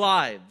people's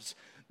lives,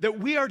 that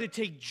we are to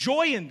take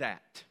joy in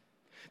that?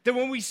 That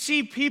when we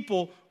see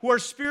people who are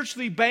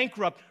spiritually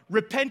bankrupt,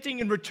 repenting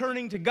and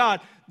returning to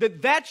God,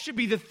 that should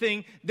be the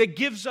thing that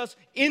gives us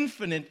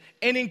infinite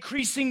and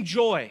increasing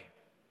joy.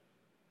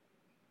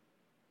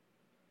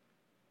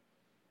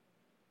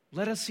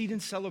 Let us eat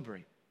and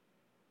celebrate.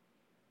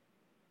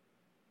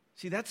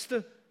 See, that's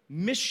the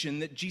mission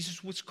that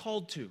Jesus was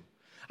called to.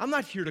 I'm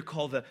not here to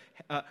call the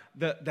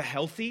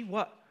healthy,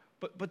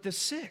 but the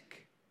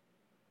sick.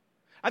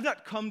 I've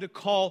not come to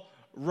call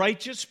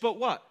righteous, but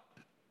what?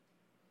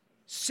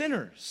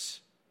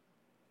 Sinners.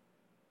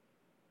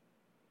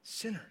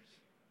 Sinners.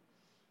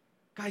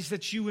 Guys,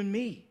 that's you and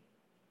me.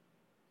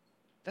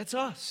 That's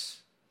us.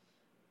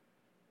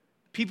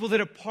 People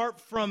that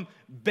apart from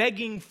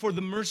begging for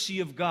the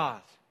mercy of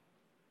God,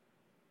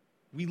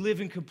 we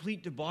live in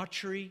complete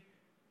debauchery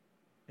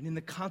and in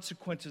the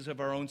consequences of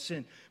our own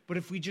sin. But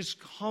if we just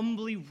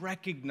humbly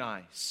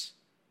recognize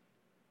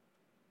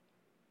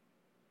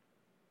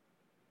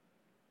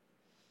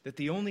that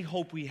the only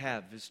hope we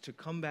have is to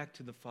come back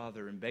to the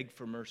Father and beg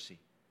for mercy,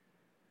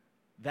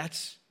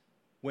 that's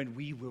when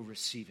we will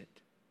receive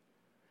it.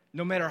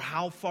 No matter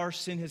how far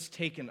sin has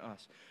taken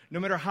us, no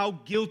matter how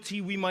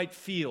guilty we might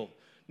feel,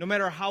 no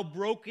matter how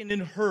broken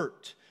and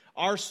hurt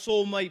our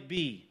soul might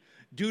be,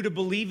 due to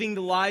believing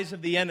the lies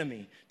of the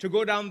enemy, to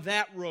go down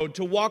that road,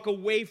 to walk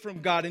away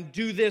from God and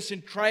do this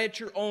and try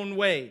it your own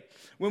way.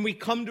 When we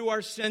come to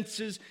our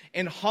senses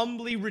and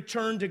humbly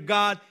return to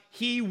God,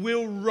 He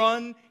will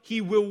run,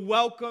 He will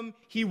welcome,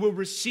 He will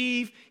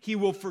receive, He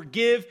will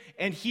forgive,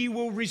 and He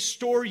will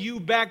restore you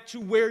back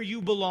to where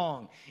you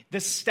belong. The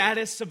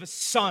status of a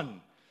son.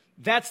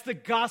 That's the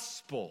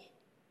gospel.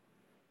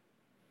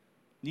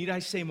 Need I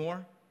say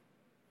more?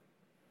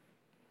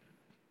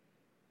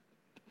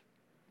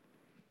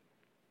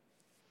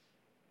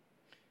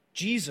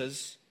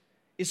 Jesus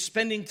is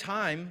spending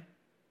time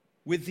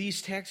with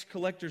these tax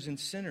collectors and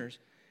sinners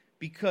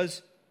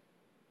because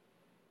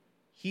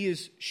He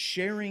is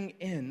sharing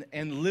in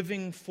and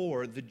living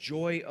for the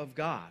joy of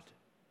God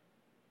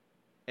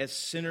as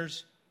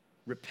sinners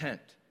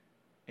repent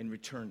and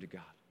return to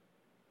God.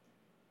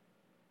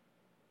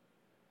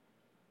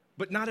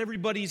 But not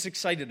everybody's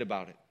excited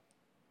about it.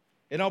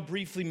 And I'll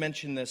briefly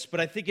mention this, but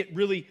I think it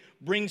really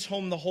brings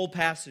home the whole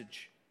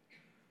passage.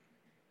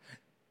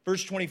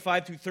 Verse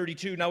 25 through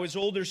 32, now his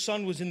older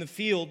son was in the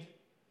field,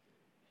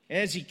 and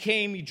as he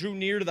came, he drew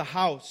near to the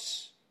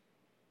house.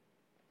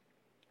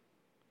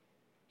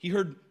 He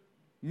heard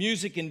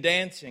music and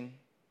dancing,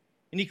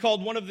 and he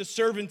called one of the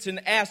servants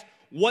and asked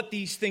what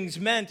these things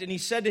meant, and he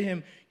said to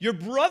him, your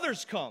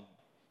brother's come.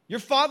 Your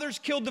father's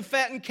killed the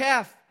fattened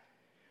calf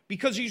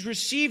because he's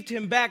received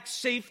him back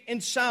safe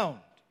and sound.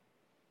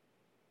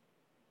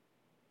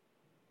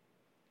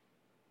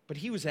 But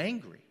he was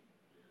angry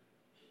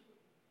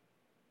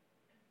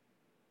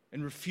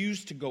and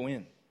refused to go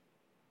in.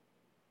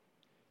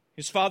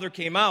 His father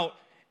came out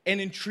and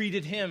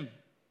entreated him.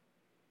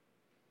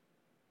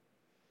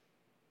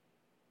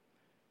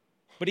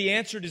 But he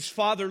answered his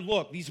father,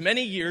 look, these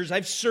many years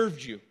I've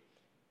served you.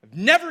 I've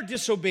never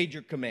disobeyed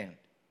your command.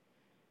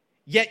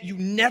 Yet you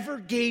never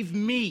gave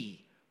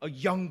me a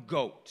young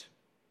goat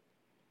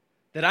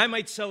that I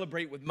might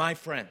celebrate with my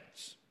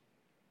friends.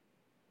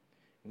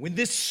 When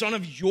this son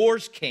of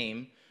yours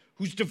came,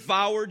 who's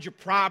devoured your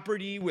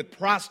property with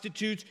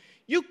prostitutes,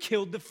 you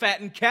killed the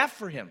fattened calf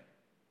for him.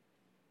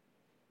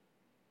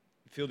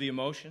 You feel the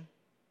emotion?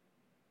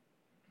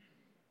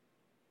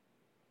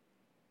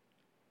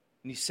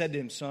 And he said to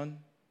him, son,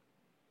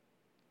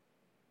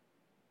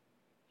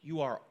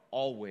 you are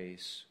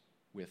always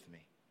with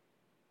me.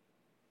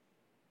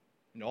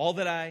 And all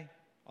that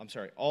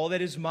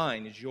is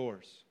mine is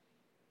yours.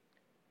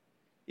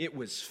 It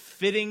was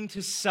fitting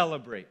to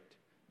celebrate.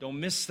 Don't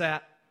miss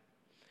that.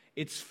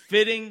 It's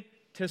fitting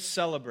to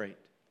celebrate.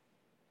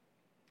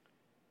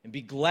 And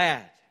be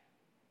glad.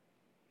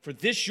 For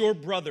this your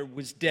brother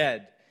was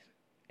dead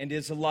and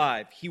is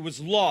alive. He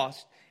was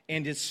lost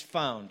and is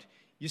found.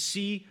 You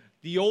see,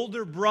 the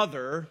older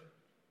brother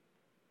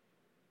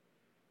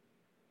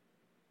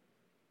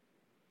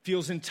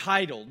feels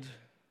entitled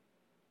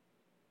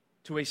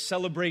to a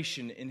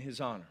celebration in his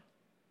honor.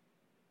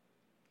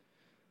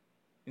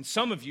 And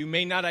some of you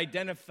may not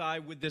identify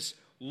with this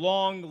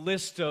long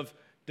list of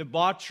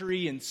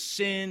debauchery and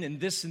sin and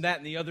this and that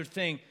and the other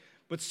thing,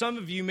 but some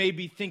of you may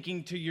be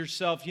thinking to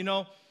yourself,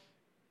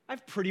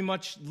 I've pretty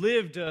much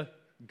lived a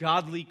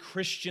godly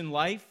Christian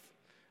life.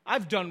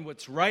 I've done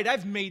what's right.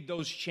 I've made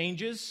those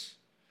changes.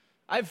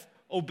 I've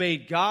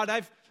obeyed God.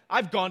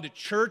 I've gone to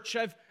church.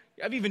 I've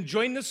even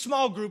joined the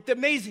small group that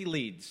Maisie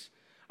leads.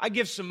 I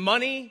give some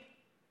money.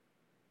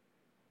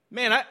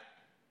 Man,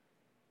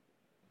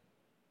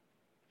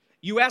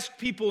 you ask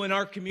people in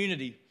our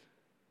community,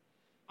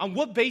 on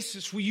what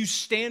basis will you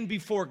stand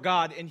before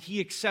God and He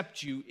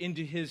accept you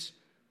into His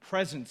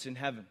presence in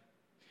heaven?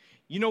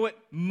 You know what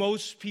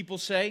most people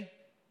say?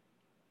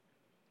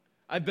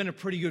 I've been a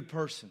pretty good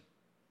person.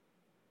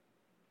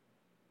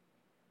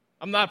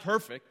 I'm not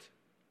perfect,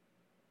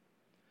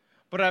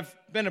 but I've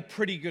been a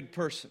pretty good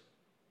person.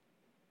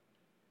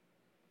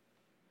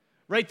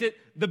 Right? That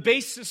the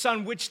basis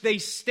on which they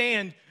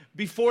stand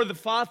before the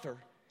Father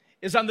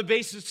is on the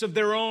basis of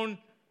their own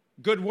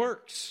good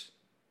works.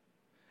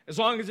 As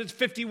long as it's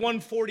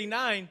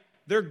 5149,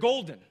 they're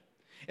golden.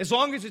 As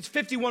long as it's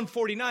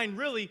 5149,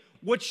 really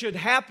what should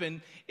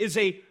happen is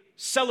a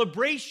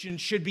celebration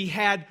should be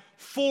had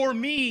for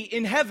me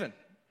in heaven.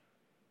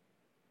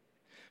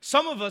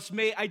 Some of us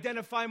may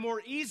identify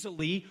more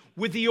easily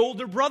with the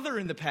older brother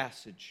in the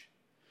passage,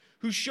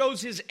 who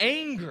shows his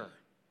anger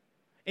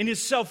and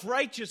his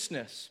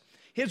self-righteousness,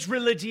 his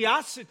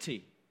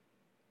religiosity.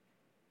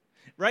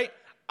 Right?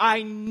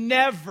 I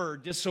never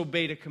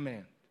disobeyed a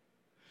command.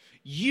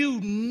 You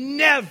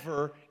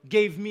never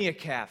gave me a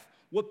calf.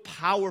 What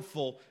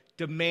powerful,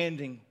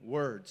 demanding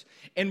words.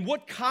 And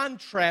what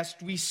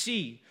contrast we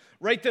see,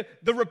 right?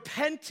 The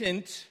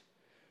repentant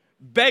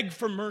beg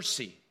for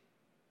mercy,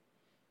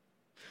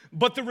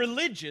 but the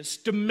religious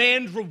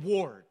demand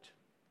reward.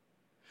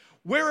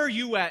 Where are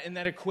you at in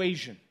that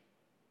equation?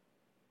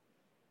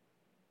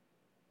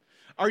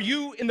 Are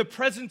you in the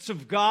presence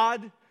of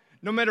God,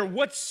 no matter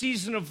what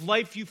season of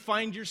life you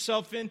find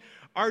yourself in?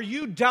 Are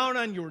you down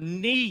on your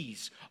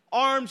knees,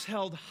 arms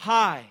held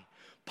high,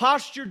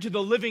 postured to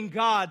the living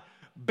God,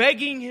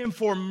 begging Him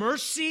for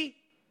mercy?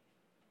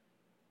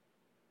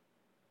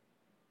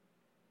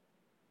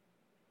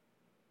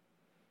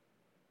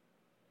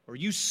 Or are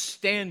you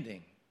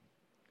standing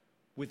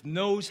with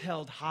nose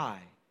held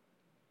high,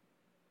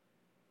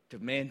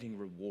 demanding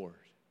reward?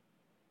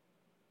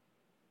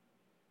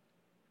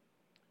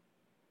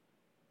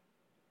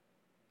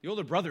 The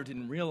older brother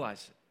didn't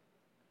realize it.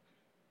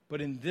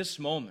 But in this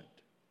moment,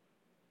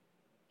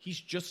 he's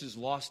just as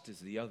lost as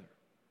the other.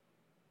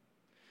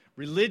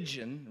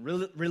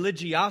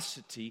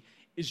 Religiosity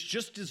is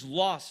just as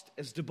lost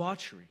as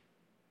debauchery.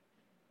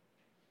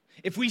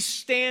 If we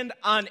stand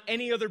on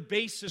any other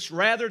basis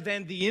rather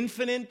than the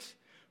infinite,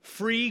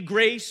 free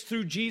grace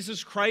through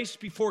Jesus Christ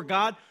before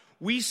God,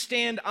 we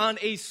stand on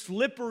a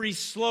slippery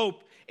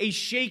slope, a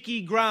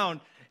shaky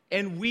ground,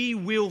 and we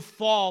will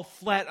fall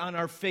flat on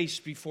our face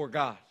before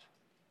God.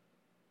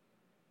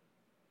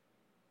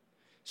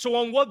 So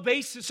on what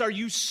basis are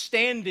you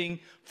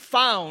standing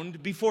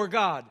found before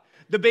God?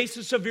 The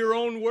basis of your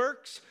own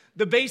works?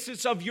 The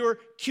basis of your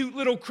cute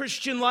little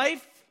Christian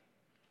life?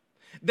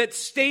 That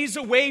stays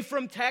away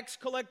from tax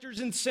collectors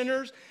and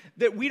sinners?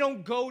 That we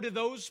don't go to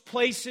those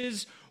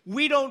places?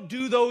 We don't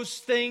do those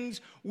things.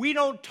 We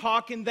don't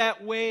talk in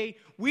that way.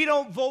 We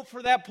don't vote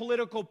for that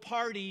political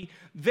party.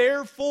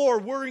 Therefore,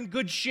 we're in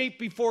good shape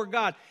before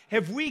God.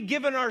 Have we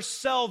given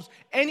ourselves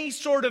any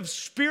sort of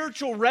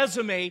spiritual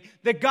resume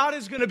that God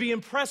is going to be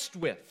impressed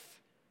with?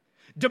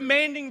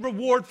 Demanding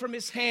reward from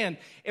His hand.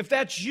 If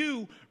that's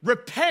you,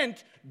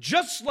 repent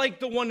just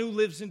like the one who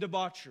lives in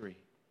debauchery.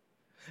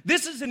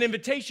 This is an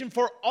invitation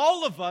for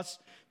all of us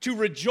to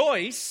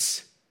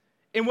rejoice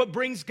in what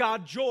brings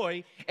God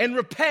joy and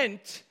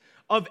repent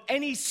of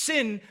any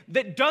sin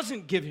that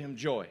doesn't give Him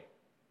joy.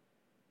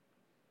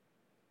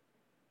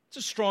 It's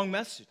a strong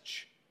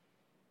message.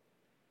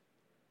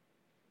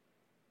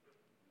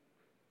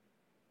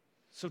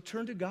 So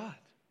turn to God.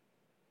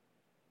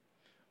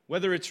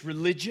 Whether it's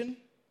religion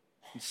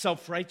and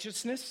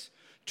self-righteousness,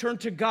 turn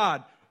to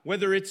God.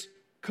 Whether it's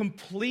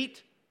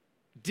complete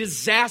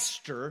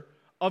disaster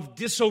of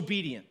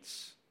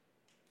disobedience,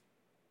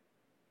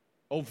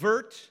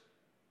 overt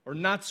or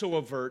not so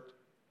overt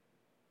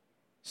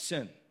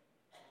sin.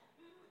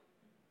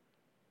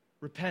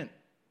 Repent.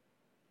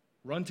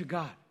 Run to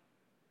God.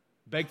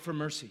 Beg for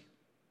mercy.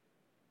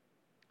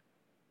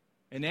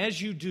 And as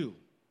you do,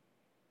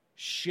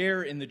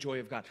 share in the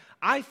joy of God.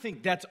 I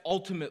think that's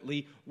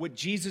ultimately what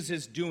Jesus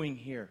is doing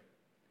here.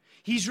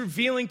 He's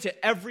revealing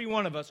to every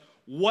one of us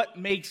what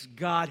makes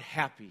God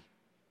happy.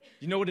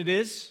 You know what it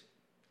is?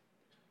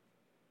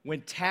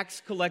 When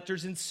tax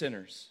collectors and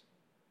sinners,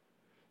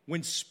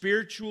 when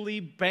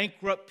spiritually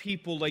bankrupt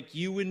people like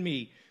you and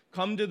me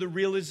come to the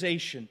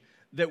realization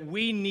that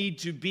we need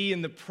to be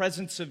in the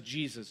presence of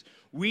Jesus.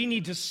 We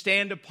need to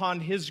stand upon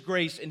His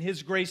grace and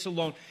His grace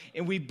alone,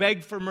 and we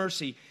beg for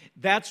mercy.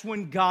 That's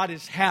when God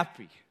is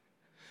happy.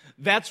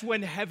 That's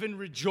when heaven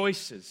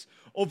rejoices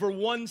over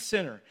one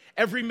sinner.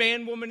 Every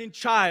man, woman, and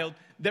child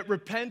that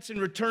repents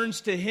and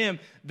returns to Him,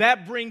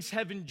 that brings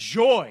heaven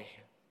joy.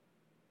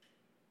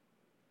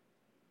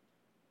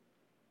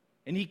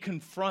 And He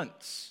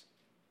confronts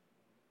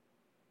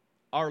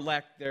our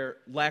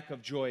lack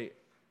of joy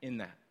in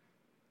that.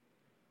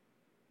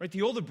 Right?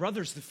 The older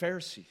brothers, the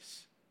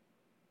Pharisees.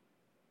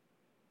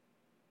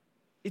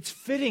 It's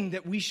fitting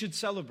that we should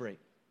celebrate.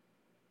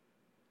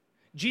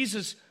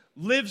 Jesus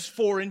lives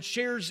for and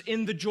shares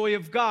in the joy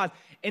of God.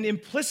 And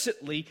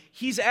implicitly,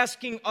 He's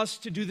asking us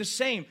to do the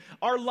same.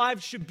 Our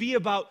lives should be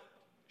about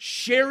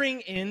sharing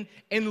in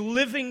and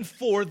living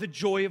for the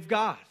joy of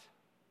God.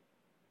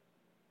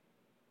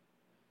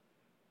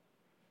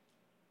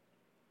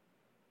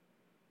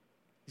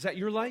 Is that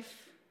your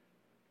life?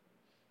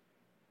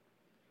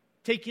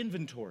 Take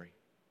inventory.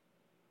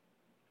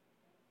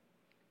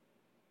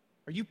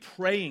 Are you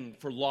praying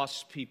for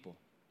lost people?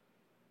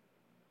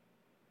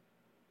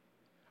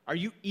 Are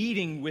you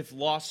eating with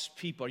lost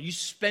people? Are you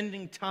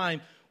spending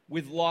time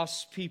with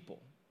lost people?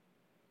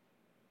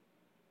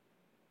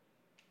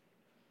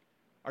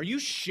 Are you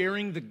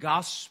sharing the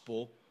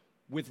gospel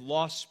with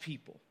lost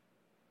people?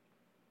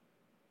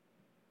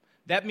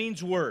 That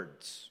means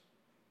words.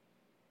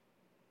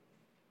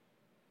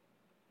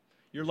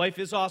 Your life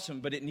is awesome,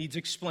 but it needs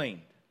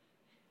explained.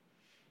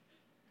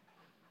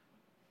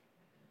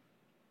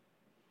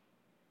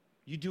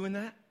 You doing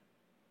that?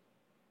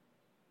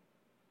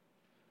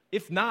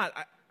 If not,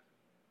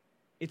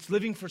 it's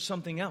living for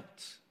something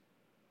else.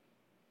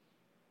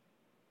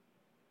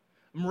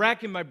 I'm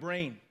racking my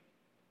brain.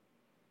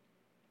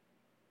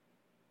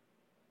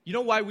 You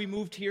know why we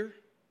moved here?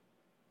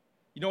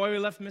 You know why we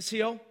left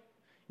Missio? You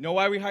know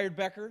why we hired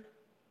Becker?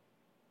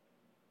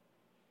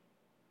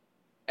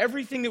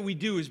 Everything that we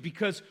do is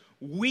because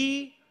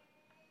we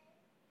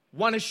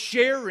want to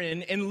share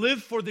in and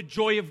live for the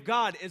joy of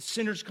God as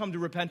sinners come to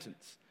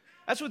repentance.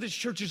 That's what this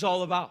church is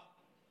all about.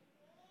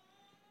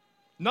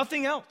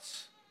 Nothing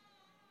else.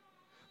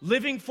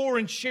 Living for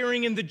and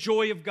sharing in the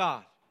joy of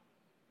God.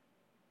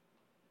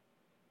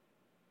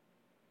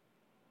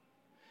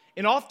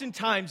 And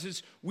oftentimes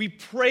as we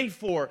pray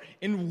for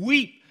and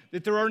weep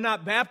that there are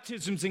not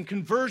baptisms and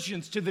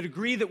conversions to the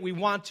degree that we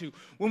want to,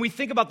 when we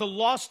think about the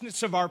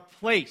lostness of our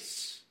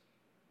place,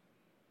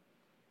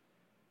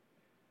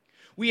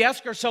 we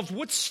ask ourselves,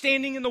 what's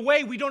standing in the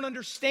way? We don't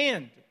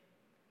understand.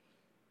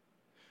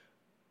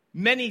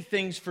 Many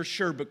things for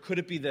sure, but could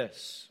it be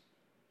this?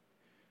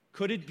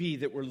 Could it be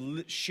that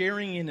we're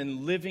sharing in and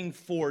living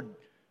for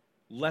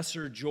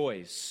lesser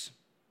joys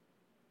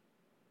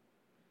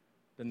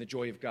than the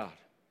joy of God?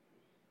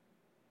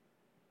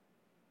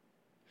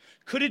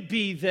 Could it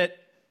be that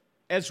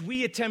as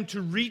we attempt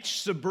to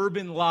reach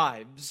suburban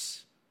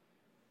lives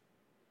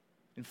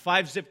in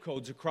 5 zip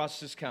codes across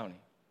this county,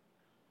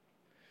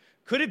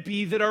 could it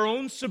be that our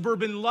own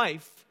suburban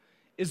life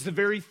is the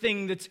very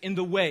thing that's in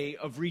the way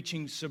of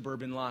reaching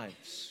suburban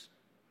lives?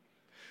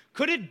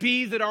 Could it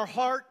be that our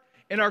heart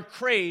and our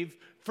crave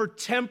for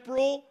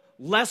temporal,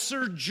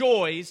 lesser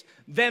joys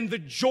than the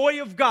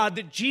joy of God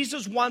that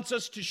Jesus wants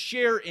us to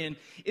share in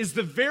is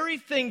the very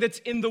thing that's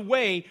in the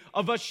way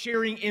of us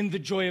sharing in the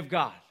joy of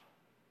God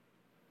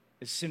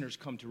as sinners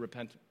come to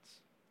repentance?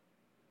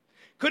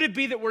 Could it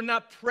be that we're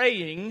not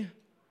praying,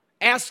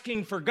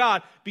 asking for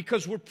God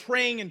because we're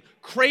praying and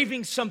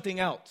craving something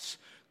else?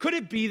 Could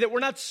it be that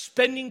we're not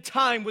spending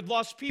time with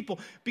lost people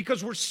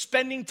because we're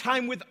spending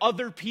time with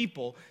other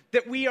people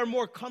that we are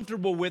more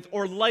comfortable with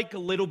or like a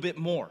little bit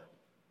more?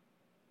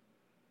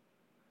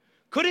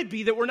 Could it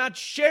be that we're not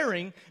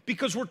sharing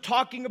because we're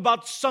talking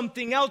about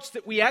something else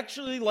that we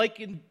actually like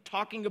and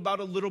talking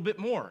about a little bit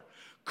more?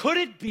 Could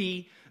it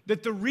be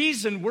that the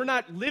reason we're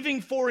not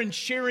living for and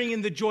sharing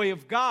in the joy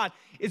of God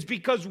is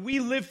because we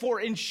live for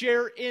and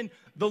share in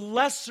the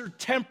lesser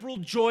temporal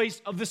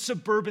joys of the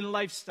suburban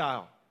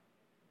lifestyle?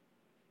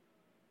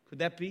 Could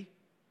that be?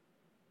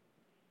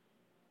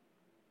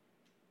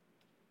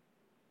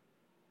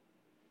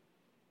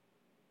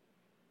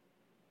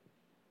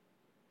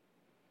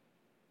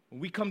 When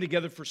we come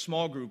together for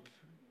small group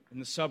in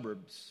the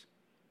suburbs,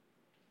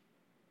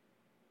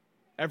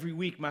 every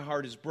week my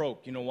heart is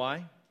broke. You know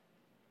why?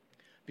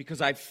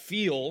 Because I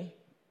feel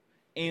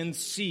and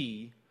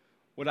see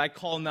what I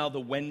call now the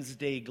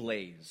Wednesday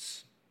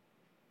glaze.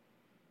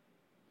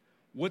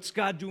 What's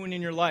God doing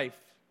in your life?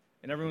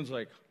 And everyone's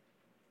like,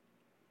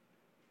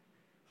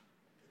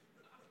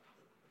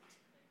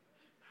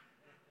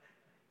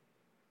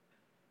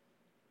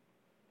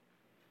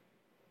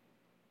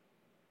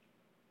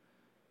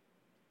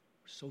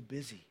 so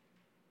busy.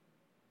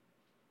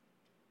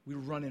 We're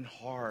running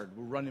hard.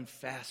 We're running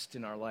fast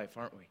in our life,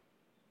 aren't we?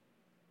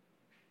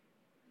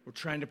 We're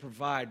trying to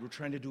provide. We're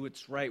trying to do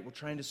what's right. We're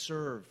trying to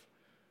serve.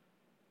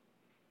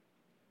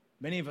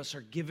 Many of us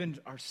are giving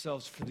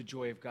ourselves for the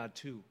joy of God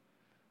too.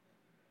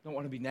 Don't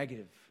want to be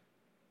negative.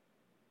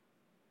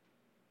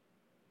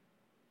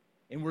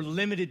 And we're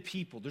limited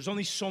people. There's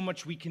only so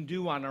much we can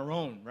do on our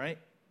own, right?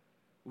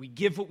 We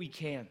give what we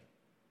can.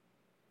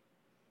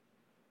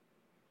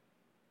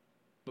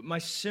 But my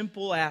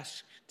simple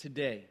ask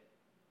today,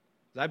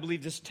 I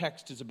believe this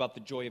text is about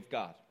the joy of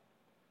God.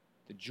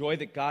 The joy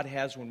that God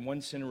has when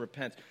one sinner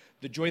repents.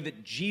 The joy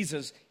that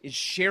Jesus is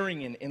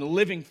sharing in and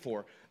living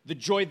for. The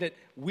joy that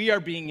we are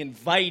being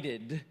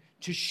invited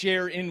to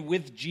share in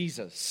with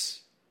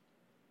Jesus.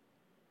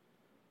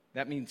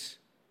 That means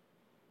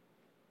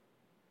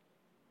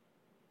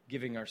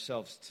giving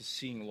ourselves to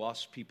seeing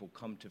lost people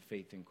come to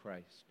faith in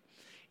Christ.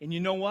 And you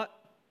know what?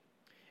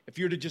 If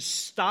you were to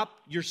just stop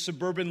your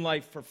suburban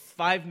life for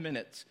 5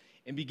 minutes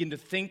and begin to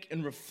think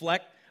and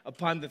reflect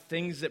upon the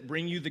things that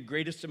bring you the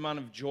greatest amount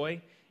of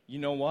joy, you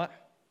know what?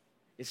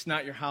 It's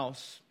not your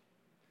house.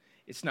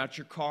 It's not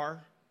your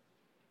car.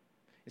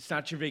 It's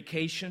not your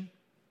vacation.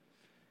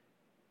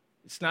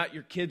 It's not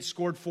your kids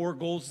scored 4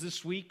 goals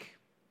this week.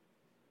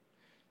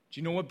 Do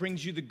you know what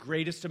brings you the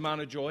greatest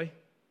amount of joy?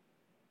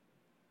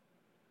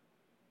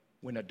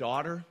 When a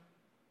daughter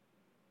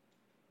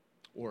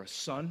or a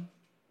son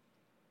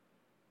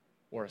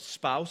or a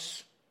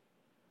spouse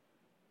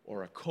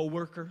or a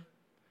coworker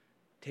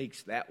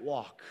takes that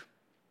walk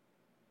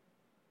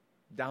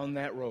down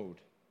that road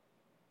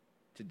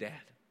to Dad,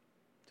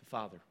 to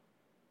Father.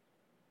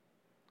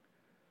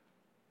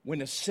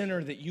 When a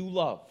sinner that you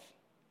love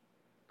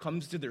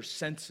comes to their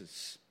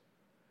senses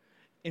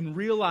and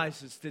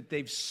realizes that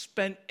they've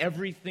spent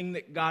everything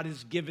that God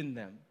has given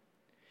them,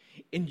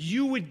 and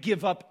you would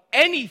give up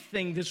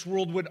anything this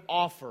world would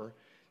offer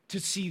to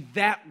see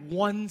that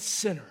one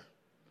sinner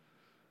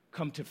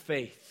come to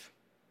faith.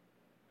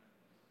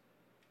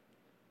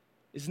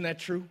 Isn't that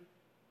true?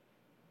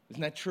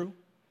 Isn't that true?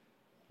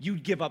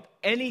 You'd give up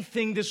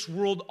anything this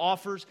world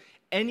offers,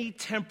 any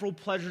temporal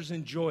pleasures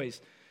and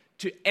joys,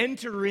 to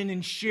enter in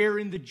and share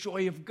in the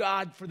joy of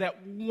God for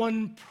that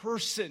one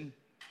person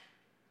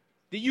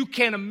that you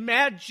can't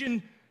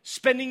imagine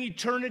spending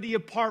eternity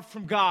apart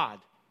from God.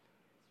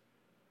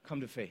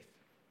 Come to faith.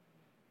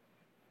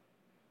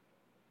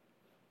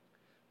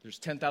 There's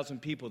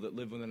 10,000 people that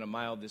live within a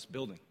mile of this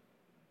building.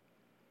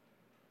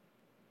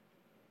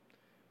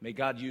 May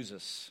God use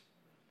us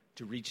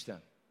to reach them.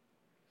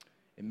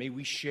 And may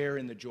we share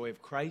in the joy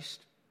of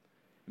Christ.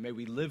 And may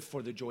we live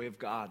for the joy of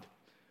God.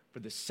 For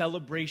the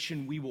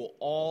celebration we will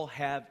all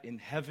have in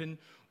heaven,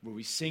 where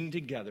we sing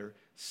together,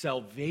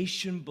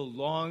 salvation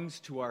belongs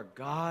to our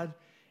God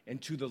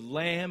and to the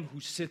Lamb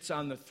who sits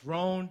on the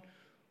throne.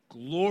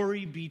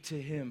 Glory be to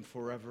him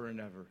forever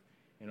and ever.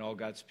 And all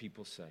God's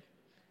people say,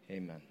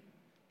 amen.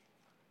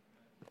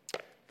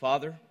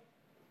 Father,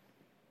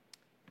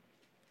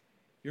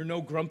 you're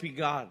no grumpy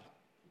God.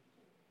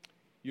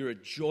 You're a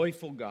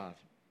joyful God.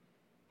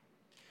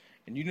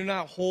 And you do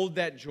not hold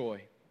that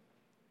joy.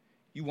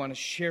 You want to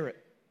share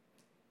it.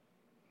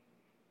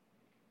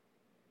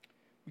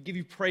 We give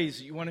you praise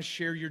that you want to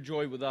share your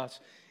joy with us.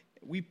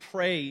 We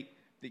pray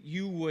that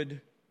you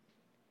would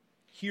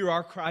hear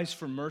our cries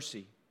for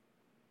mercy.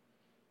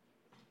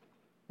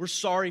 We're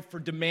sorry for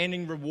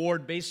demanding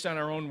reward based on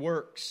our own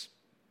works.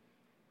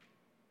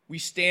 We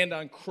stand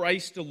on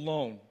Christ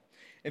alone.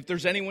 If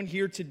there's anyone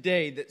here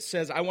today that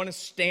says, I want to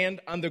stand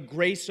on the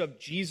grace of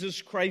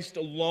Jesus Christ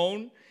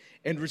alone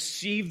and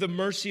receive the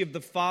mercy of the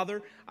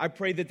Father, I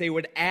pray that they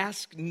would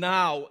ask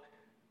now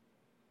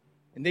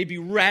and they'd be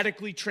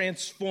radically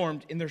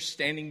transformed in their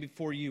standing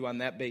before you on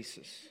that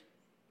basis.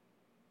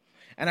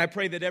 And I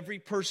pray that every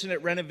person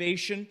at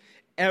Renovation,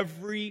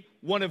 every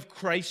one of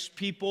Christ's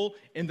people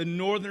in the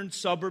northern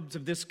suburbs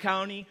of this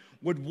county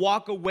would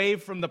walk away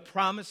from the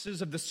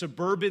promises of the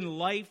suburban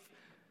life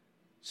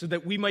so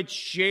that we might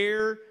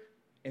share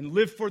and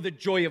live for the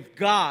joy of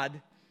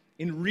God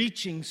in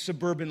reaching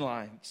suburban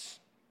lives.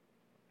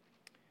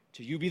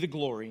 To you be the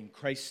glory in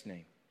Christ's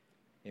name.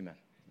 Amen.